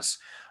 And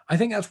I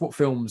think that's what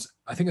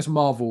as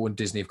Marvel and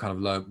Disney have kind of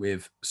learned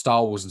with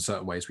Star Wars in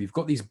certain ways. We've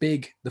got these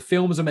the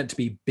films are meant to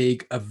be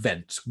big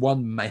events.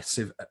 One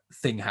massive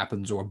thing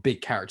happens, or a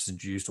big character is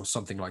introduced, or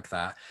something like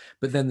that.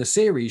 But then the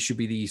series should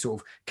be the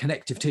sort of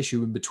connective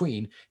tissue in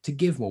between to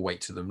give more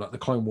weight to them, like the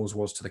Clone Wars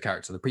was to the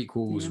character, the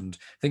prequels and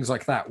things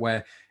like that,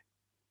 where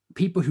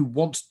people who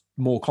want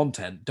more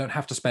content don't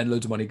have to spend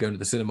loads of money going to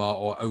the cinema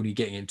or only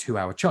getting in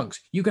 2-hour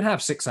chunks. You can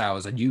have 6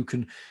 hours and you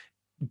can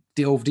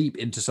delve deep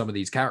into some of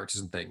these characters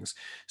and things.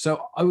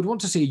 So I would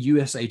want to see a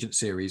US Agent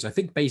series. I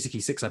think basically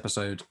 6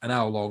 episodes, an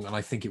hour long, and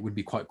I think it would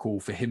be quite cool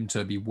for him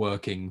to be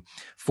working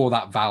for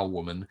that Val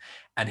woman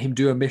and him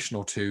do a mission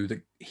or two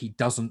that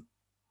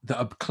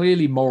are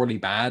clearly morally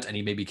bad, and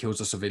he maybe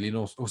kills a civilian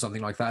or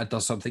something like that,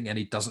 does something and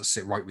he doesn't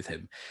sit right with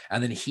him.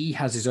 And then he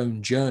has his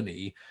own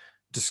journey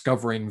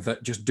discovering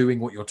that just doing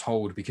what you're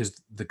told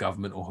because the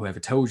government or whoever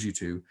tells you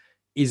to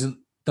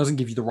doesn't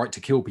give you the right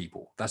to kill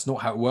people. That's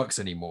not how it works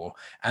anymore.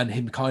 And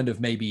him kind of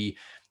maybe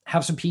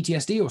have some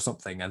PTSD or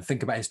something and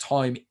think about his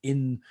time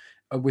in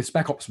with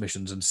Spec Ops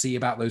missions and see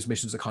about those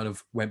missions that kind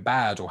of went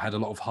bad or had a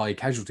lot of high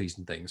casualties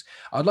and things.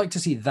 I'd like to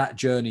see that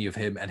journey of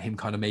him, and him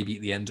kind of maybe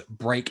at the end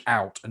break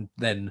out and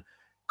then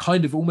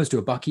kind of almost do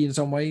a Bucky in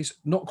some ways,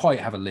 not quite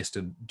have a list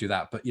and do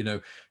that, but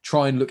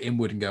try and look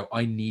inward and go,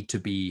 I need to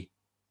be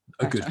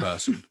a good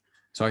person.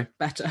 Sorry?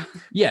 Better.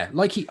 Yeah,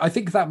 I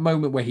think that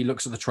moment where he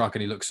looks at the truck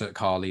and he looks at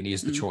Carly and he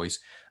has the choice,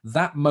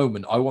 that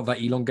moment, I want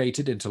that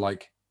elongated into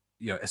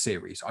a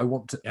series. I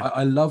want to,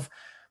 I love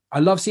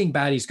seeing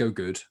baddies go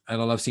good,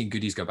 and I love seeing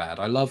goodies go bad.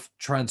 I love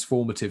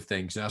transformative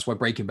things. And that's why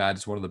Breaking Bad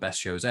is one of the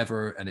best shows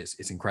ever, and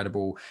it's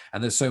incredible.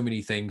 And there's so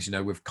many things,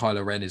 with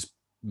Kylo Ren is,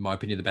 in my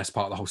opinion, the best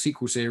part of the whole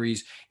sequel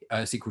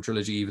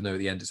trilogy, even though at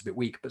the end it's a bit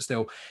weak, but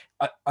still,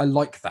 I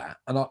like that.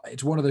 And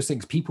it's one of those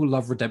things, people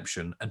love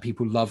redemption and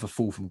people love a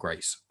fall from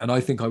grace. And I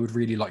think I would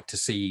really like to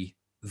see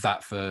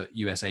that for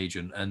US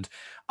Agent. And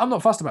I'm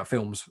not fussed about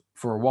films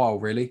for a while,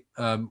 really.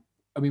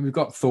 We've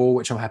got Thor,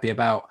 which I'm happy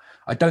about.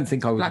 I don't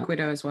think I would... Black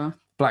Widow as well.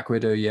 Black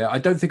Widow, yeah. I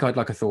don't think I'd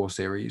like a Thor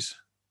series.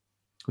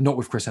 Not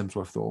with Chris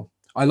Hemsworth Thor.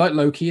 I like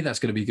Loki, that's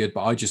going to be good,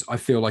 but I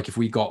feel like if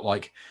we got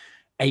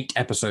 8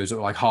 episodes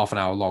that were half an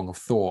hour long of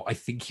Thor, I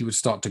think he would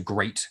start to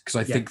grate, because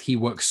I think he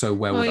works so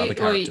well with other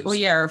characters. Well,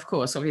 yeah, of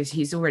course. Obviously,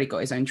 he's already got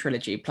his own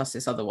trilogy plus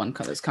this other one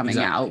that's coming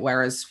out.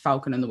 Whereas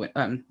Falcon and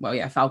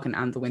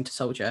the Winter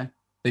Soldier,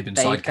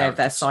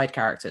 they're side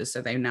characters,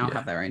 so they now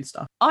have their own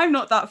stuff. I'm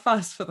not that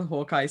fussed for the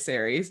Hawkeye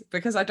series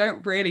because I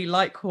don't really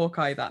like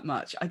Hawkeye that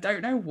much. I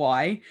don't know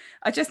why.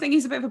 I just think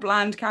he's a bit of a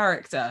bland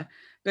character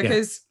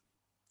because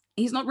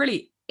he's not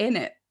really in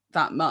it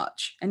that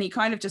much, and he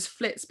kind of just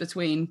flits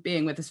between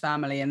being with his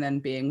family and then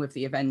being with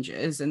the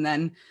Avengers. And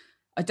then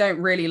I don't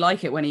really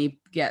like it when he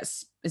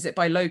gets, is it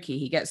by Loki,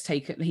 he gets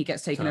taken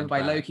over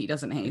by Loki,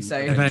 doesn't he? So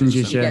Avengers,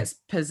 he gets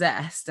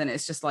possessed, and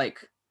it's just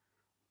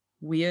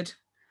weird.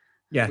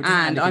 Yeah.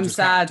 And I'm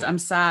sad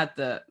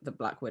that the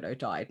Black Widow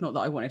died. Not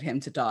that I wanted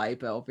him to die,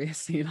 but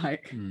obviously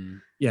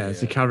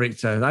as a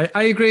character.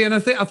 I agree. And I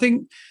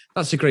think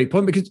that's a great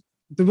point, because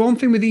the one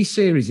thing with these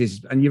series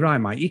is, and you're right,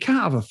 Mike, you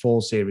can't have a full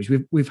series.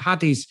 We've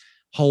had his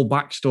whole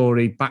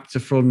backstory, back to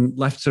front,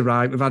 left to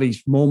right. We've had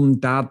his mum,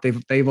 dad.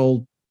 They've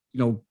all,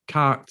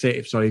 carked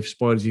it. Sorry,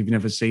 spoilers if you've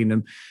never seen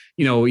them.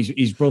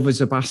 His brother's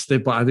a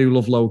bastard, but I do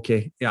love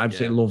Loki. Yeah, I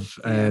absolutely love.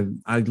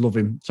 I love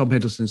him. Tom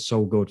Hiddleston's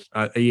so good.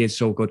 He is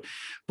so good.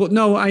 But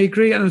no, I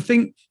agree, and I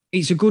think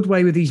it's a good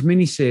way with these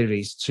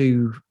miniseries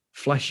to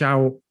flesh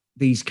out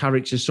these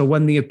characters. So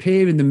when they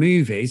appear in the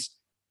movies,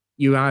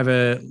 you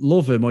either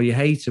love them or you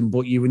hate them,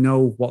 but you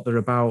know what they're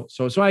about.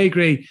 So I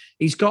agree.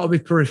 He's got to be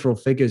peripheral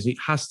figures. It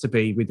has to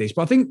be with this.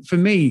 But I think for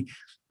me,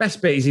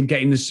 best bit is him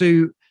getting the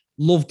suit.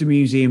 Loved the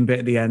museum bit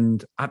at the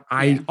end.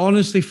 I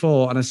honestly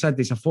thought, and I said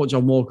this, I thought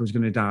John Walker was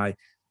going to die.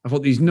 I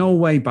thought there's no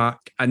way back.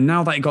 And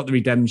now that he got the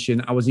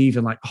redemption, I was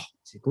even like, oh,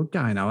 he's a good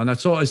guy now. And I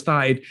sort of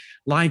started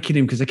liking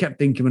him, because I kept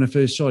thinking when I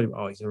first saw him,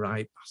 oh, he's a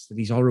right bastard.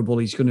 He's horrible.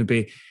 He's going to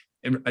be,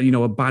 a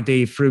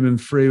baddie through and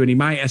through. And he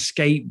might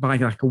escape by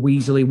like a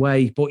weaselly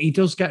way, but he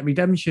does get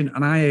redemption.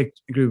 And I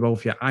agree with both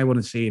of you. I want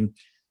to see him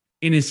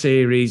in a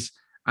series.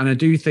 And I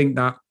do think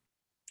that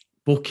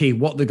Bucky,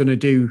 what they're going to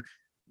do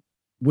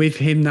with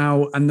him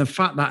now, and the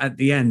fact that at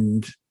the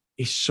end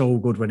is so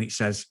good when it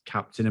says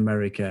Captain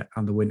America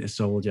and the Winter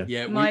Soldier.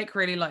 Yeah, Mike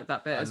really liked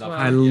that bit as well.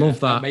 I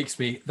love that.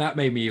 That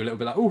made me a little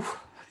bit like,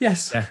 oh,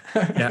 yes.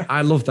 Yeah,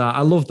 I love that.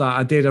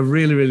 I did. I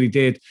really, really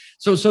did.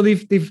 So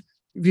they've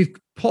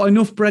put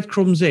enough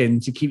breadcrumbs in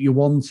to keep you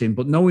wanting,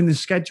 but knowing the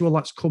schedule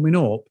that's coming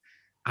up,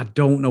 I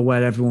don't know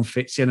where everyone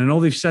fits in. I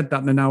know they've said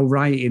that they're now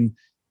writing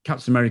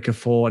Captain America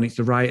 4, and it's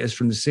the writers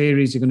from the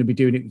series are going to be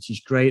doing it, which is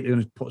great. They're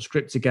going to put a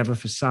script together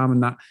for Sam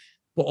and that.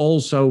 But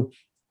also,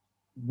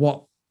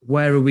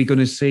 where are we going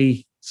to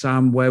see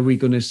Sam? Where are we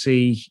going to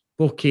see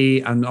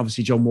Bucky and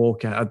obviously John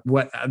Walker?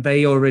 Have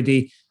they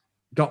already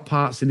got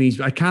parts in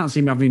these? I can't see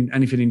him having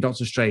anything in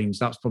Doctor Strange.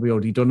 That's probably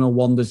already done. No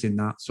Wanda's in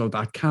that. So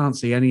I can't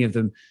see any of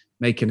them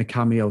making a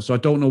cameo. So I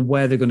don't know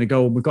where they're going to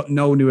go. We've got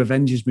no new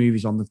Avengers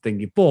movies on the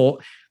thingy.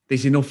 But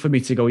there's enough for me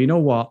to go, you know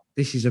what?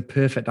 This is a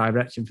perfect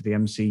direction for the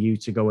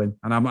MCU to go in.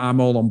 And I'm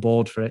all on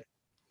board for it.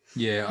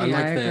 Yeah, I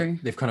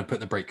like they've kind of put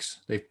the brakes.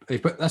 They've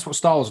put, that's what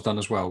Star Wars have done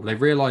as well. They're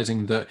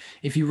realizing that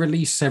if you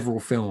release several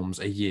films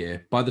a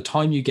year, by the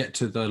time you get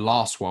to the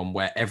last one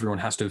where everyone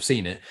has to have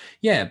seen it,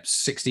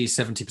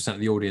 60-70% of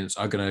the audience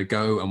are going to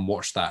go and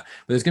watch that.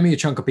 But there's going to be a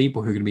chunk of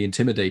people who are going to be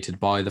intimidated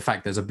by the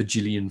fact there's a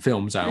bajillion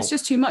films out. It's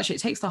just too much. It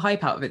takes the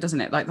hype out of it,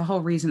 doesn't it? Like the whole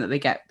reason that they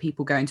get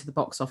people going to the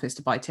box office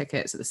to buy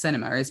tickets at the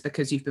cinema is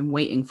because you've been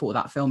waiting for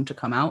that film to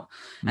come out.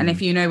 And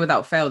if you know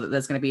without fail that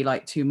there's going to be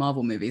like 2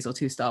 Marvel movies or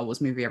 2 Star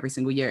Wars movie every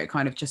single year, it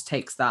kind of just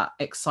takes that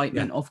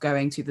excitement of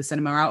going to the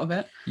cinema out of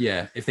it.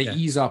 Yeah, if they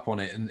ease up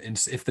on it, and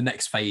if the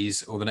next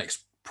phase or the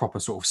next proper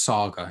sort of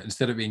saga,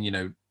 instead of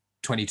being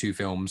 22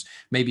 films,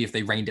 maybe if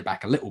they reined it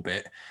back a little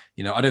bit,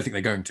 I don't think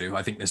they're going to.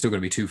 I think there's still going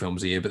to be 2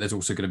 films a year, but there's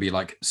also going to be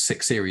like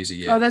 6 series a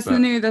year. Oh, there's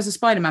a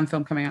Spider-Man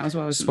film coming out as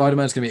well.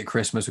 Spider-Man's going to be at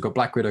Christmas. We've got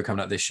Black Widow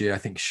coming out this year. I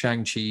think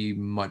Shang-Chi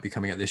might be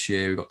coming out this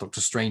year. We've got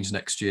Doctor Strange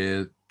next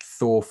year,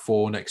 Thor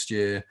 4 next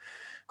year.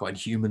 Got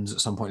Inhumans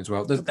at some point as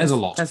well. There's a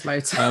lot. There's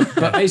loads.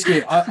 But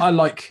basically, I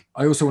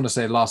also want to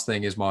say the last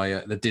thing is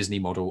the Disney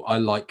model. I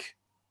like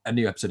a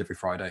new episode every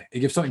Friday.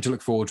 It gives something to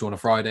look forward to on a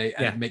Friday,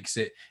 and it makes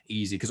it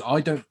easy. Because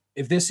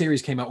if this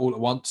series came out all at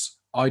once,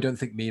 I don't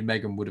think me and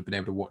Megan would have been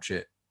able to watch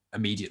it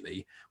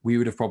immediately. We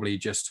would have probably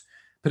just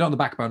put it on the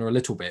back burner a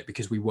little bit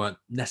because we weren't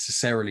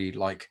necessarily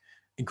like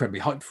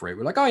incredibly hyped for it.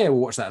 We're like, oh yeah, we'll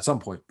watch that at some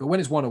point. But when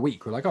it's one a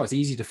week, we're like, oh, it's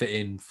easy to fit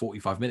in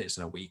 45 minutes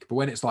in a week. But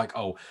when it's like,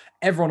 oh,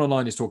 everyone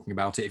online is talking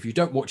about it, if you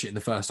don't watch it in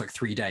the first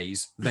 3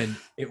 days, then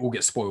it all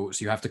gets spoiled.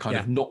 So you have to kind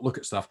of not look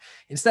at stuff.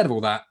 Instead of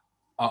all that,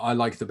 I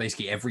like that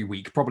basically every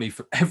week, probably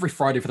for every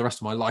Friday for the rest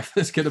of my life,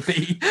 there's going to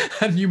be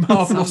a new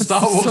Marvel or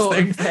Star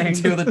Wars thing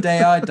until the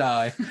day I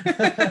die.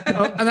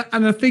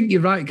 and I think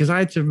you're right, because I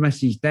had to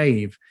message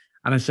Dave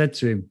and I said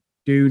to him,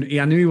 dude,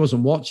 I knew he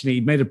wasn't watching it.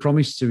 He'd made a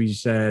promise to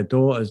his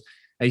daughters.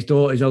 His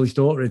oldest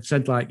daughter had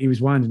said, like, he was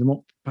winding them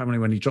up apparently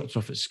when he dropped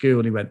off at school,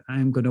 and he went,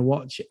 I'm going to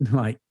watch it. And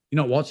they're like, you're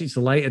not watching it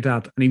till later,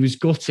 Dad. And he was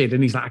gutted,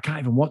 and he's like, I can't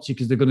even watch it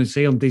because they're going to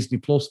see on Disney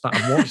Plus that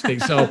I've watched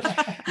it. So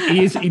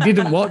he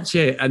didn't watch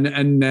it,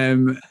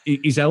 and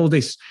his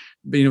eldest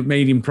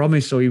made him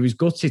promise, so he was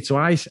gutted. So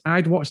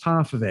I'd watched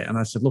half of it, and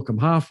I said, look, I'm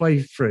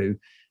halfway through.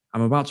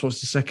 I'm about to watch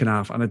the second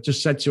half. And I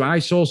just said to him, I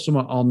saw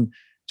someone on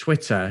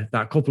Twitter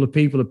that a couple of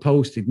people had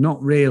posted,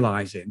 not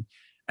realising.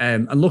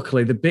 And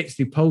luckily, the bits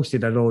they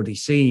posted I'd already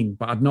seen,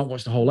 but I'd not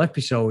watched the whole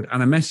episode.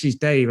 And I messaged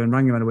Dave and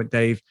rang him and I went,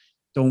 Dave,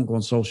 don't go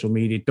on social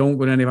media. Don't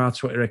go on any of our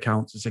Twitter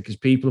accounts. It's because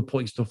people are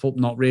putting stuff up,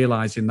 not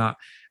realizing that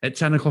at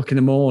 10 o'clock in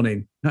the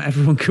morning, not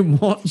everyone can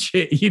watch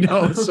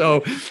it,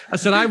 So I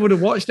said I would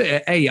have watched it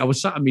at 8. I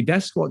was sat at my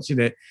desk watching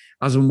it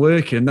as I'm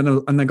working. And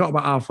then I got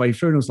about halfway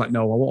through and I was like,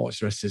 no, I won't watch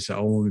the rest of this at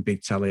home on my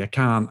big telly. I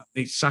can't.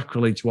 It's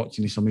sacrilege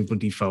watching this on my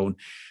bloody phone.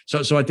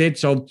 So I did.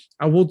 So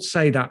I would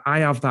say that I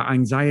have that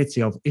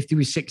anxiety of if there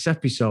was 6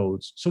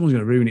 episodes, someone's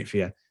going to ruin it for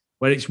you.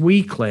 Where it's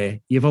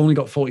weekly, you've only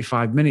got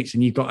 45 minutes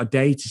and you've got a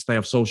day to stay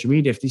off social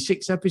media. If there's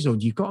 6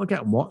 episodes, you've got to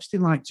get them watched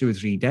in like 2 or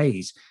 3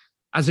 days.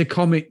 As a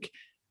comic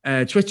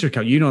Twitter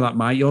account, you know that,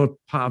 Mike, you're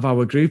part of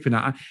our group. And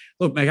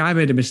look, Meg, I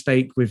made a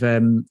mistake with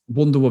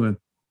Wonder Woman.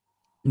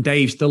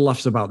 Dave still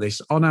laughs about this.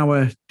 On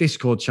our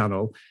Discord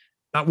channel,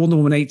 that Wonder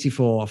Woman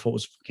 84, I thought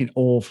was fucking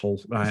awful,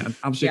 right? An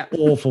absolutely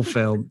awful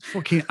film.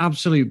 Fucking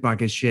absolute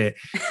bag of shit.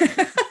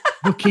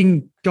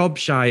 Fucking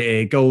gobshite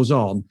here goes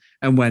on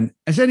and went,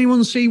 has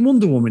anyone seen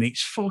Wonder Woman?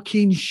 It's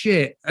fucking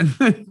shit. And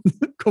then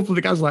a couple of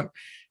the guys were like,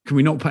 can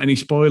we not put any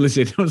spoilers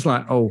in? I was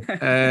like,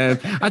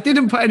 I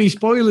didn't put any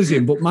spoilers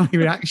in, but my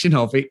reaction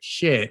of it,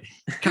 shit,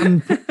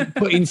 can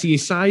put into your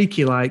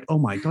psyche like, oh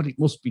my God, it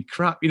must be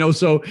crap,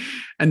 So,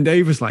 and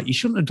Dave was like, you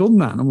shouldn't have done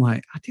that. And I'm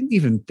like, I didn't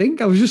even think.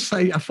 I was just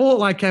like, I thought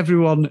like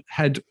everyone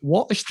had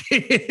watched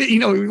it.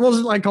 It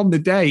wasn't like on the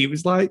day. It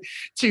was like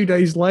 2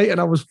 days later and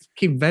I was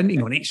fucking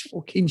venting on it. It's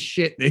fucking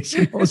shit, this.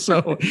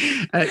 So,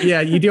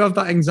 you do have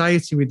that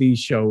anxiety with these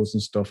shows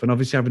and stuff. And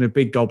obviously having a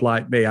big gob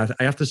like me, I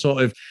have to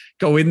sort of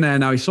go in there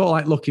now. He's sort of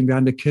like looking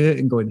behind the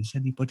curtain going, has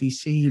anybody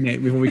seen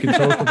it before we can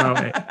talk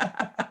about it?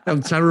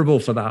 I'm terrible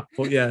for that.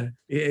 But yeah,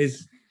 it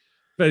is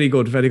very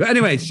good, very good.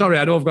 Anyway, sorry,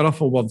 I know I've got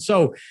off on one.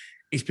 So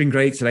it's been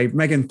great today.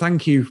 Megan,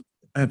 thank you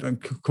for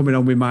coming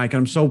on with Mike.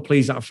 I'm so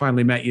pleased that I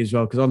finally met you as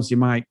well, because honestly,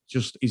 Mike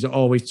he's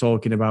always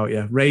talking about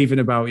you, raving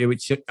about you,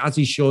 which as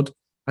he should,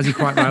 as he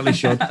quite rightly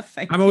should.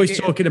 I'm always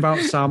talking about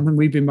Sam, and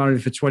we've been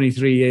married for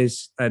 23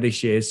 years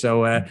this year.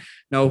 So,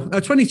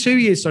 22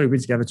 years, sorry, we've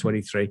been together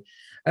 23.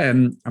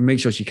 And make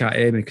sure she can't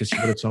hear me because she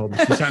would have told me.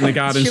 She's sat in the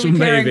garden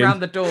sunbathing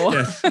around the door.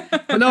 Yes.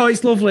 But no,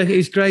 it's lovely.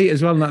 It's great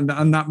as well.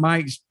 And that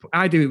Mike's,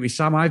 I do it with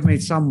Sam. I've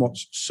made Sam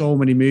watch so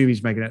many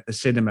movies, Megan, at the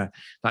cinema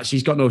that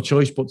she's got no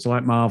choice but to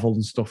like Marvel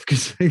and stuff,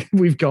 because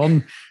we've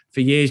gone for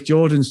years.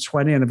 Jordan's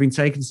 20 and I've been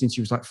taken since she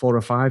was like 4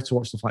 or 5 to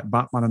watch stuff like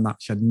Batman and that.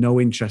 She had no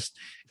interest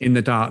in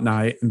The Dark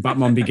Knight and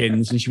Batman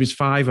Begins, and she was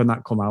 5 when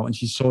that come out and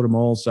she saw them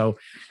all. So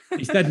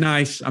it's dead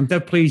nice. I'm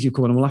dead pleased you're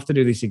coming, and we'll have to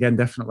do this again,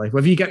 definitely.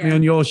 Whether you get me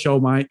on your show,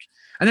 Mike.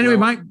 And anyway,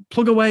 Mike,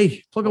 plug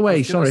away. I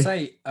was going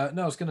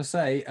to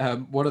say,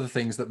 one of the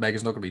things that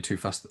Megan's not going to be too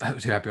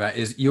happy about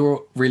is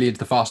you're really into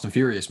the Fast and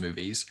Furious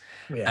movies.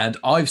 Yeah. And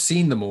I've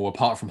seen them all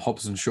apart from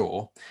Hobbs and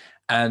Shaw.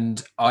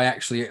 And I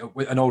actually,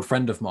 an old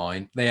friend of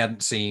mine, they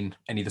hadn't seen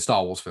any of the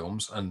Star Wars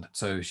films. And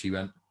so she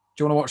went,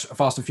 do you want to watch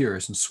Fast and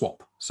Furious and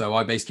swap? So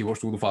I basically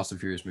watched all the Fast and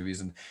Furious movies,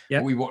 and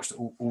we watched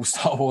all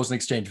Star Wars in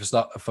exchange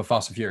for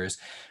Fast and Furious.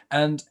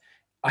 And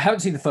I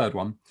haven't seen the third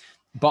one,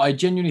 but I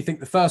genuinely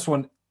think the first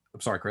one, I'm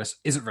sorry, Chris,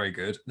 isn't very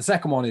good. The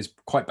second one is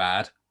quite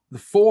bad. The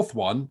fourth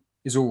one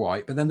is all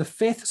right, but then the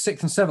 5th,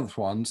 6th, and 7th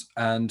ones,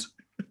 and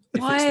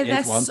why are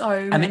there so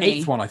many? And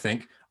the 8th one, I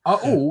think, are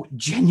all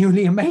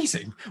genuinely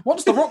amazing.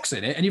 Once The Rock's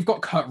in it, and you've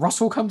got Kurt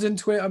Russell comes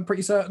into it, I'm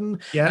pretty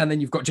certain. Yeah. And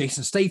then you've got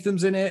Jason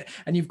Statham's in it,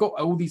 and you've got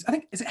all these. I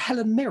think, is it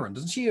Helen Mirren?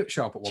 Doesn't she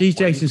show up at one point? She's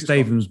Jason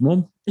Statham's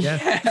mum.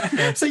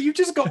 Yeah. So you've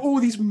just got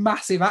all these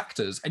massive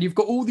actors, and you've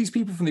got all these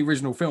people from the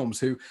original films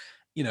who,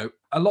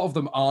 a lot of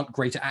them aren't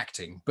great at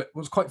acting, but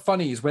what's quite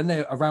funny is when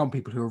they're around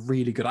people who are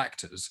really good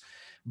actors,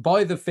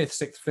 by the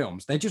 5th, 6th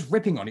films, they're just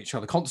ripping on each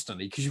other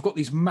constantly, because you've got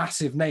these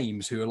massive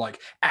names who are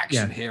like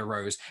action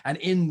heroes. And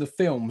in the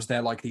films,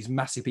 they're like these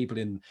massive people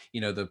in,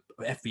 the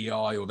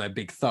FBI, or they're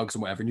big thugs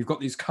and whatever. And you've got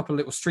these couple of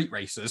little street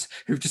racers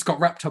who've just got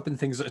wrapped up in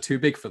things that are too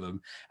big for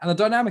them. And the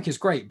dynamic is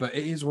great, but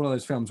it is one of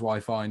those films where I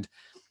find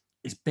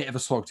it's a bit of a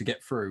slog to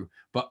get through,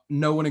 but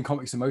no one in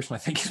Comics in Motion, I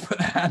think, has put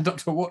their hand up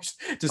to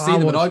see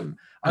them. And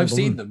I've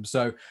seen them.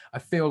 So I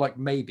feel like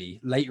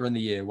maybe later in the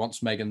year, once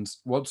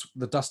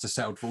the dust has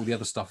settled for all the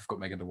other stuff I've got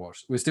Megan to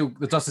watch,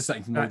 the dust is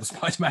settling from all the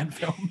Spider-Man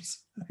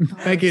films.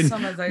 Megan,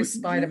 some of those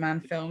Spider-Man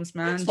films,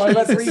 man.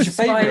 Spider-Man 3 is your favorite.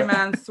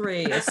 Spider-Man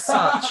 3 is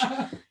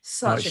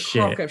such a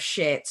crock of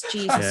shit.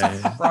 Jesus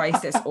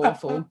Christ, it's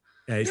awful.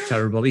 Yeah, it's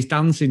terrible. His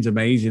dancing's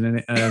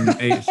amazing,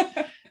 isn't it?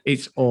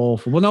 It's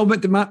awful. Well, no,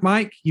 but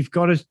Mike, you've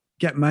got to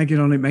get Megan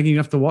on it. Megan, you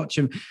have to watch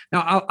him.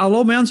 Now, I'll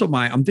hold my hands up,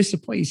 Mike. I'm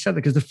disappointed you said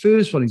that, because the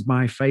first one is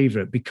my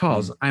favorite,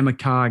 because I'm a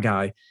car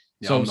guy.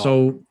 Yeah,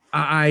 so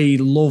I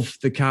love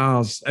the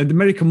cars. And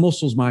American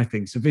Muscle's my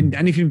thing. So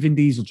anything Vin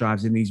Diesel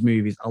drives in these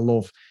movies, I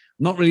love.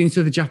 I'm not really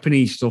into the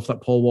Japanese stuff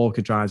that Paul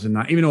Walker drives and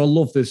that, even though I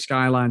love the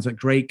Skylines, like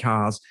great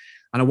cars.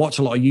 And I watch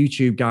a lot of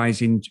YouTube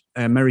guys in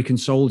American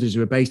soldiers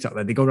who are based out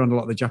there. They go around a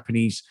lot of the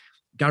Japanese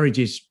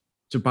garages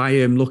to buy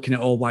them, looking at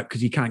all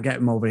because you can't get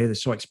them over here. They're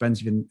so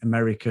expensive in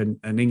America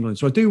and England.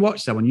 So I do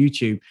watch them on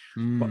YouTube.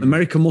 But the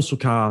American Muscle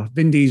car,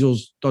 Vin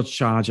Diesel's Dodge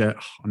Charger,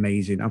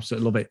 amazing.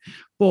 Absolutely love it.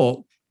 But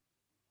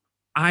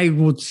I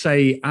would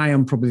say I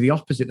am probably the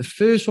opposite. The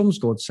first one's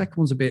good. Second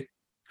one's a bit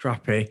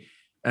crappy.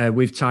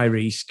 with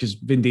Tyrese because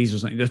Vin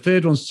Diesel's not. The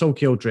third one's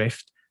Tokyo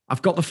Drift.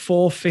 I've got the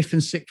 4th, 5th,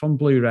 and 6th on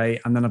Blu-ray,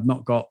 and then I've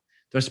not got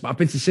the rest. But I've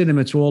been to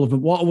cinema to all of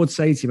them. What I would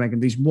say to you, Megan,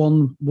 there's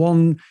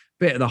one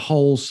bit of the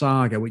whole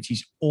saga which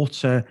is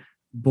utter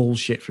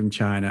bullshit from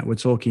China. We're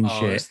talking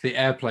shit. It's the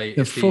airplane.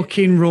 The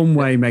fucking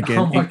runway,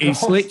 Megan.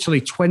 It's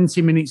literally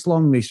 20 minutes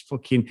long, this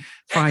fucking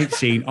fight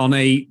scene on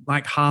a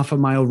like half a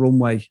mile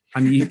runway.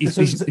 And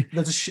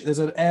there's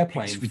an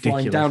airplane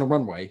flying down a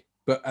runway.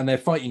 And they're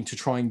fighting to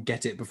try and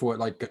get it before it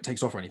like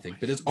takes off or anything.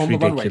 But it's on the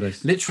runway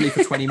literally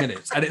for 20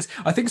 minutes. And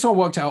I think someone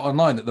worked out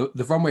online that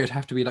the runway would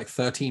have to be like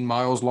 13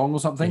 miles long or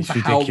something it's for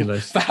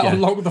ridiculous. how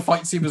long the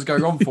fight scene was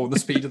going on for, the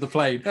speed of the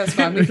plane. That's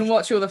fine. We can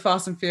watch all the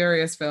Fast and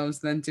Furious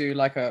films and then do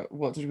like a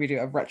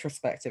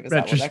retrospective? Is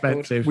that what they're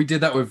called? We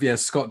did that with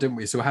Scott, didn't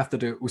we? So we'll have to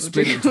do it. We'll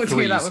split it into 3s.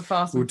 Do that with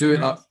Fast we'll do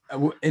it like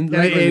in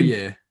later in the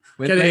year.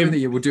 Later in the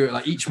year, we'll do it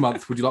like each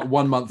month. We'll do like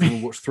 1 month and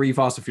we'll watch 3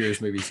 Fast and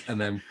Furious movies,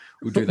 and then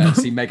we'll do that and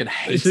see Megan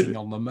hating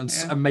on them and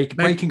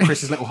breaking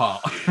Chris's little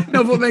heart.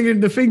 No, but Megan,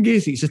 the thing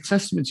is, it's a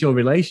testament to your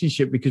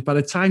relationship because by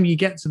the time you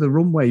get to the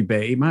runway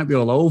bit, it might be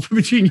all over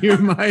between you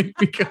and Mike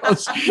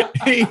because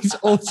it's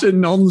utter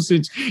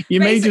nonsense. You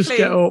may just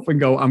get up and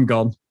go, I'm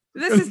gone.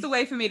 This is the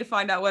way for me to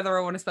find out whether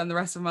I want to spend the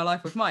rest of my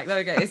life with Mike. There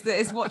we go.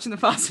 It's watching the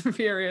Fast and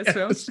Furious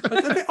films.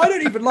 I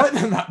don't even like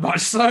them that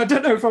much, so I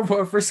don't know if I'm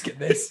worth risking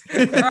this.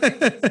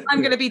 Right. I'm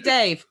going to be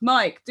Dave.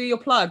 Mike, do your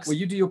plugs. Well,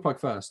 you do your plug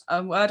first.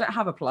 Well, I don't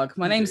have a plug.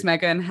 My name's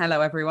Megan.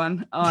 Hello,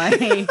 everyone.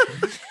 I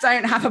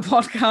don't have a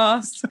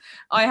podcast.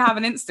 I have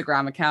an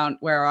Instagram account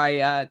where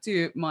I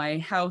do my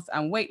health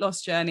and weight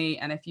loss journey.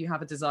 And if you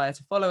have a desire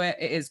to follow it,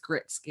 it is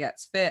Grits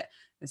Gets Fit.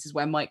 This is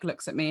where Mike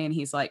looks at me and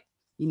he's like,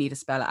 you need to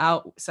spell it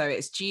out. So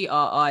it's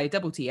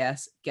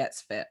GRITTS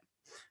Gets Fit.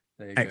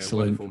 There you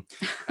Excellent. Go.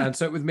 Wonderful. And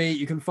so with me,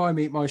 you can find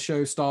me. My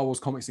show, Star Wars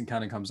Comics in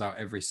Canon, comes out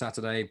every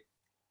Saturday.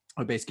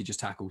 I basically just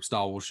tackle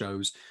Star Wars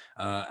shows,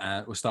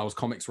 or Star Wars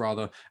comics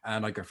rather,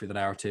 and I go through the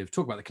narrative,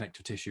 talk about the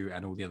connective tissue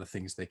and all the other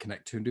things they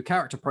connect to, and do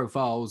character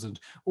profiles and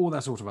all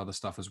that sort of other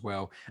stuff as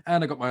well.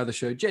 And I got my other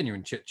show,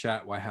 Genuine Chit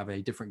Chat, where I have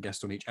a different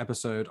guest on each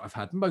episode. I've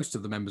had most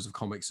of the members of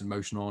Comics in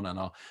Motion on, and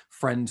our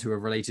friends who are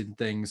related in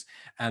things,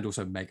 and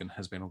also Megan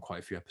has been on quite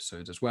a few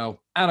episodes as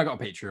well. And I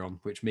got a Patreon,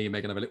 which me and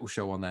Megan have a little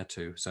show on there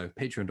too. So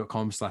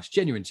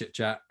patreon.com/genuine chit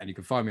chat, and you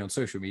can find me on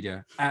social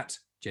media at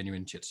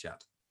Genuine Chit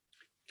Chat.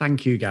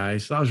 Thank you,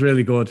 guys. That was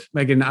really good.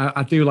 Megan,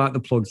 I do like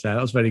the plugs there.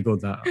 That was very good.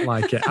 That I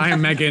like it. I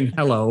am Megan.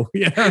 Hello.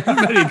 Yeah,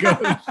 very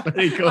good.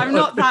 Very good. I'm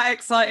not that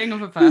exciting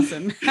of a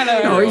person.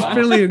 Hello. No, it's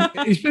brilliant.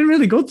 It's been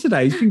really good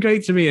today. It's been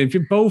great to meet you. And for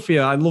both of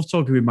you, I love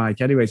talking with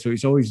Mike anyway, so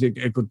it's always a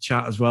good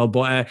chat as well.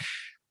 But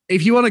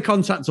if you want to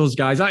contact us,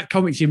 guys, at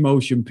Comics in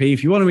Motion P,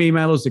 if you want to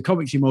email us, the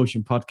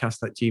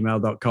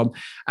comicsinmotionpodcast@gmail.com.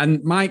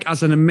 And Mike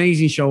has an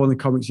amazing show on the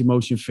Comics in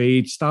Motion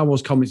feed, Star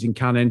Wars Comics in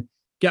Canon.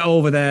 Get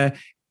over there.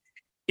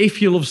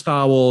 If you love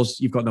Star Wars,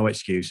 you've got no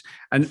excuse.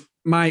 And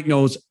Mike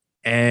knows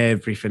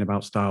everything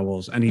about Star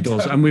Wars, and he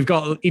does. And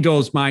he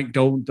does. Mike,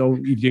 don't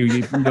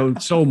you know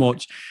so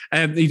much.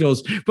 He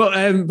does.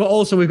 But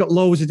also we've got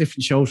loads of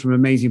different shows from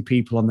amazing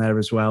people on there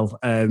as well.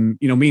 Me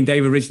and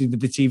Dave originally did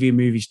the TV and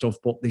movie stuff,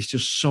 but there's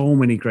just so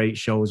many great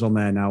shows on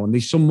there now, and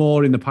there's some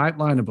more in the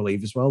pipeline, I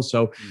believe, as well.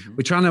 So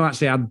we're trying to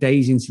actually add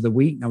days into the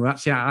week now. We're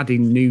actually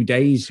adding new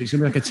days. So it's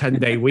gonna be like a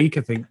 10-day week,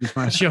 I think, with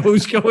my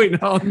shows going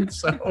on.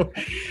 So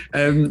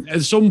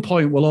at some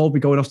point we'll all be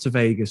going off to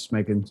Vegas,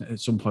 Megan. At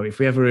some point, if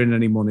we ever earn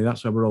any money,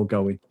 that's where we're all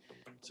going.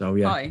 So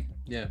yeah. Party.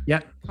 Yeah,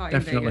 party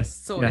definitely.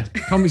 Yeah.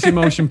 Comics in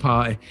Motion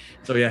party.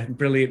 So yeah,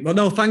 brilliant. Well,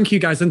 no, thank you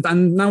guys.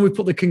 And now we've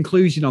put the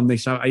conclusion on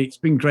this. It's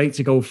been great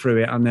to go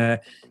through it, and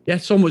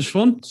so much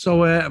fun.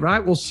 So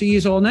right, we'll see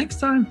you all next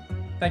time.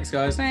 Thanks,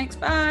 guys. Thanks.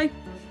 Bye.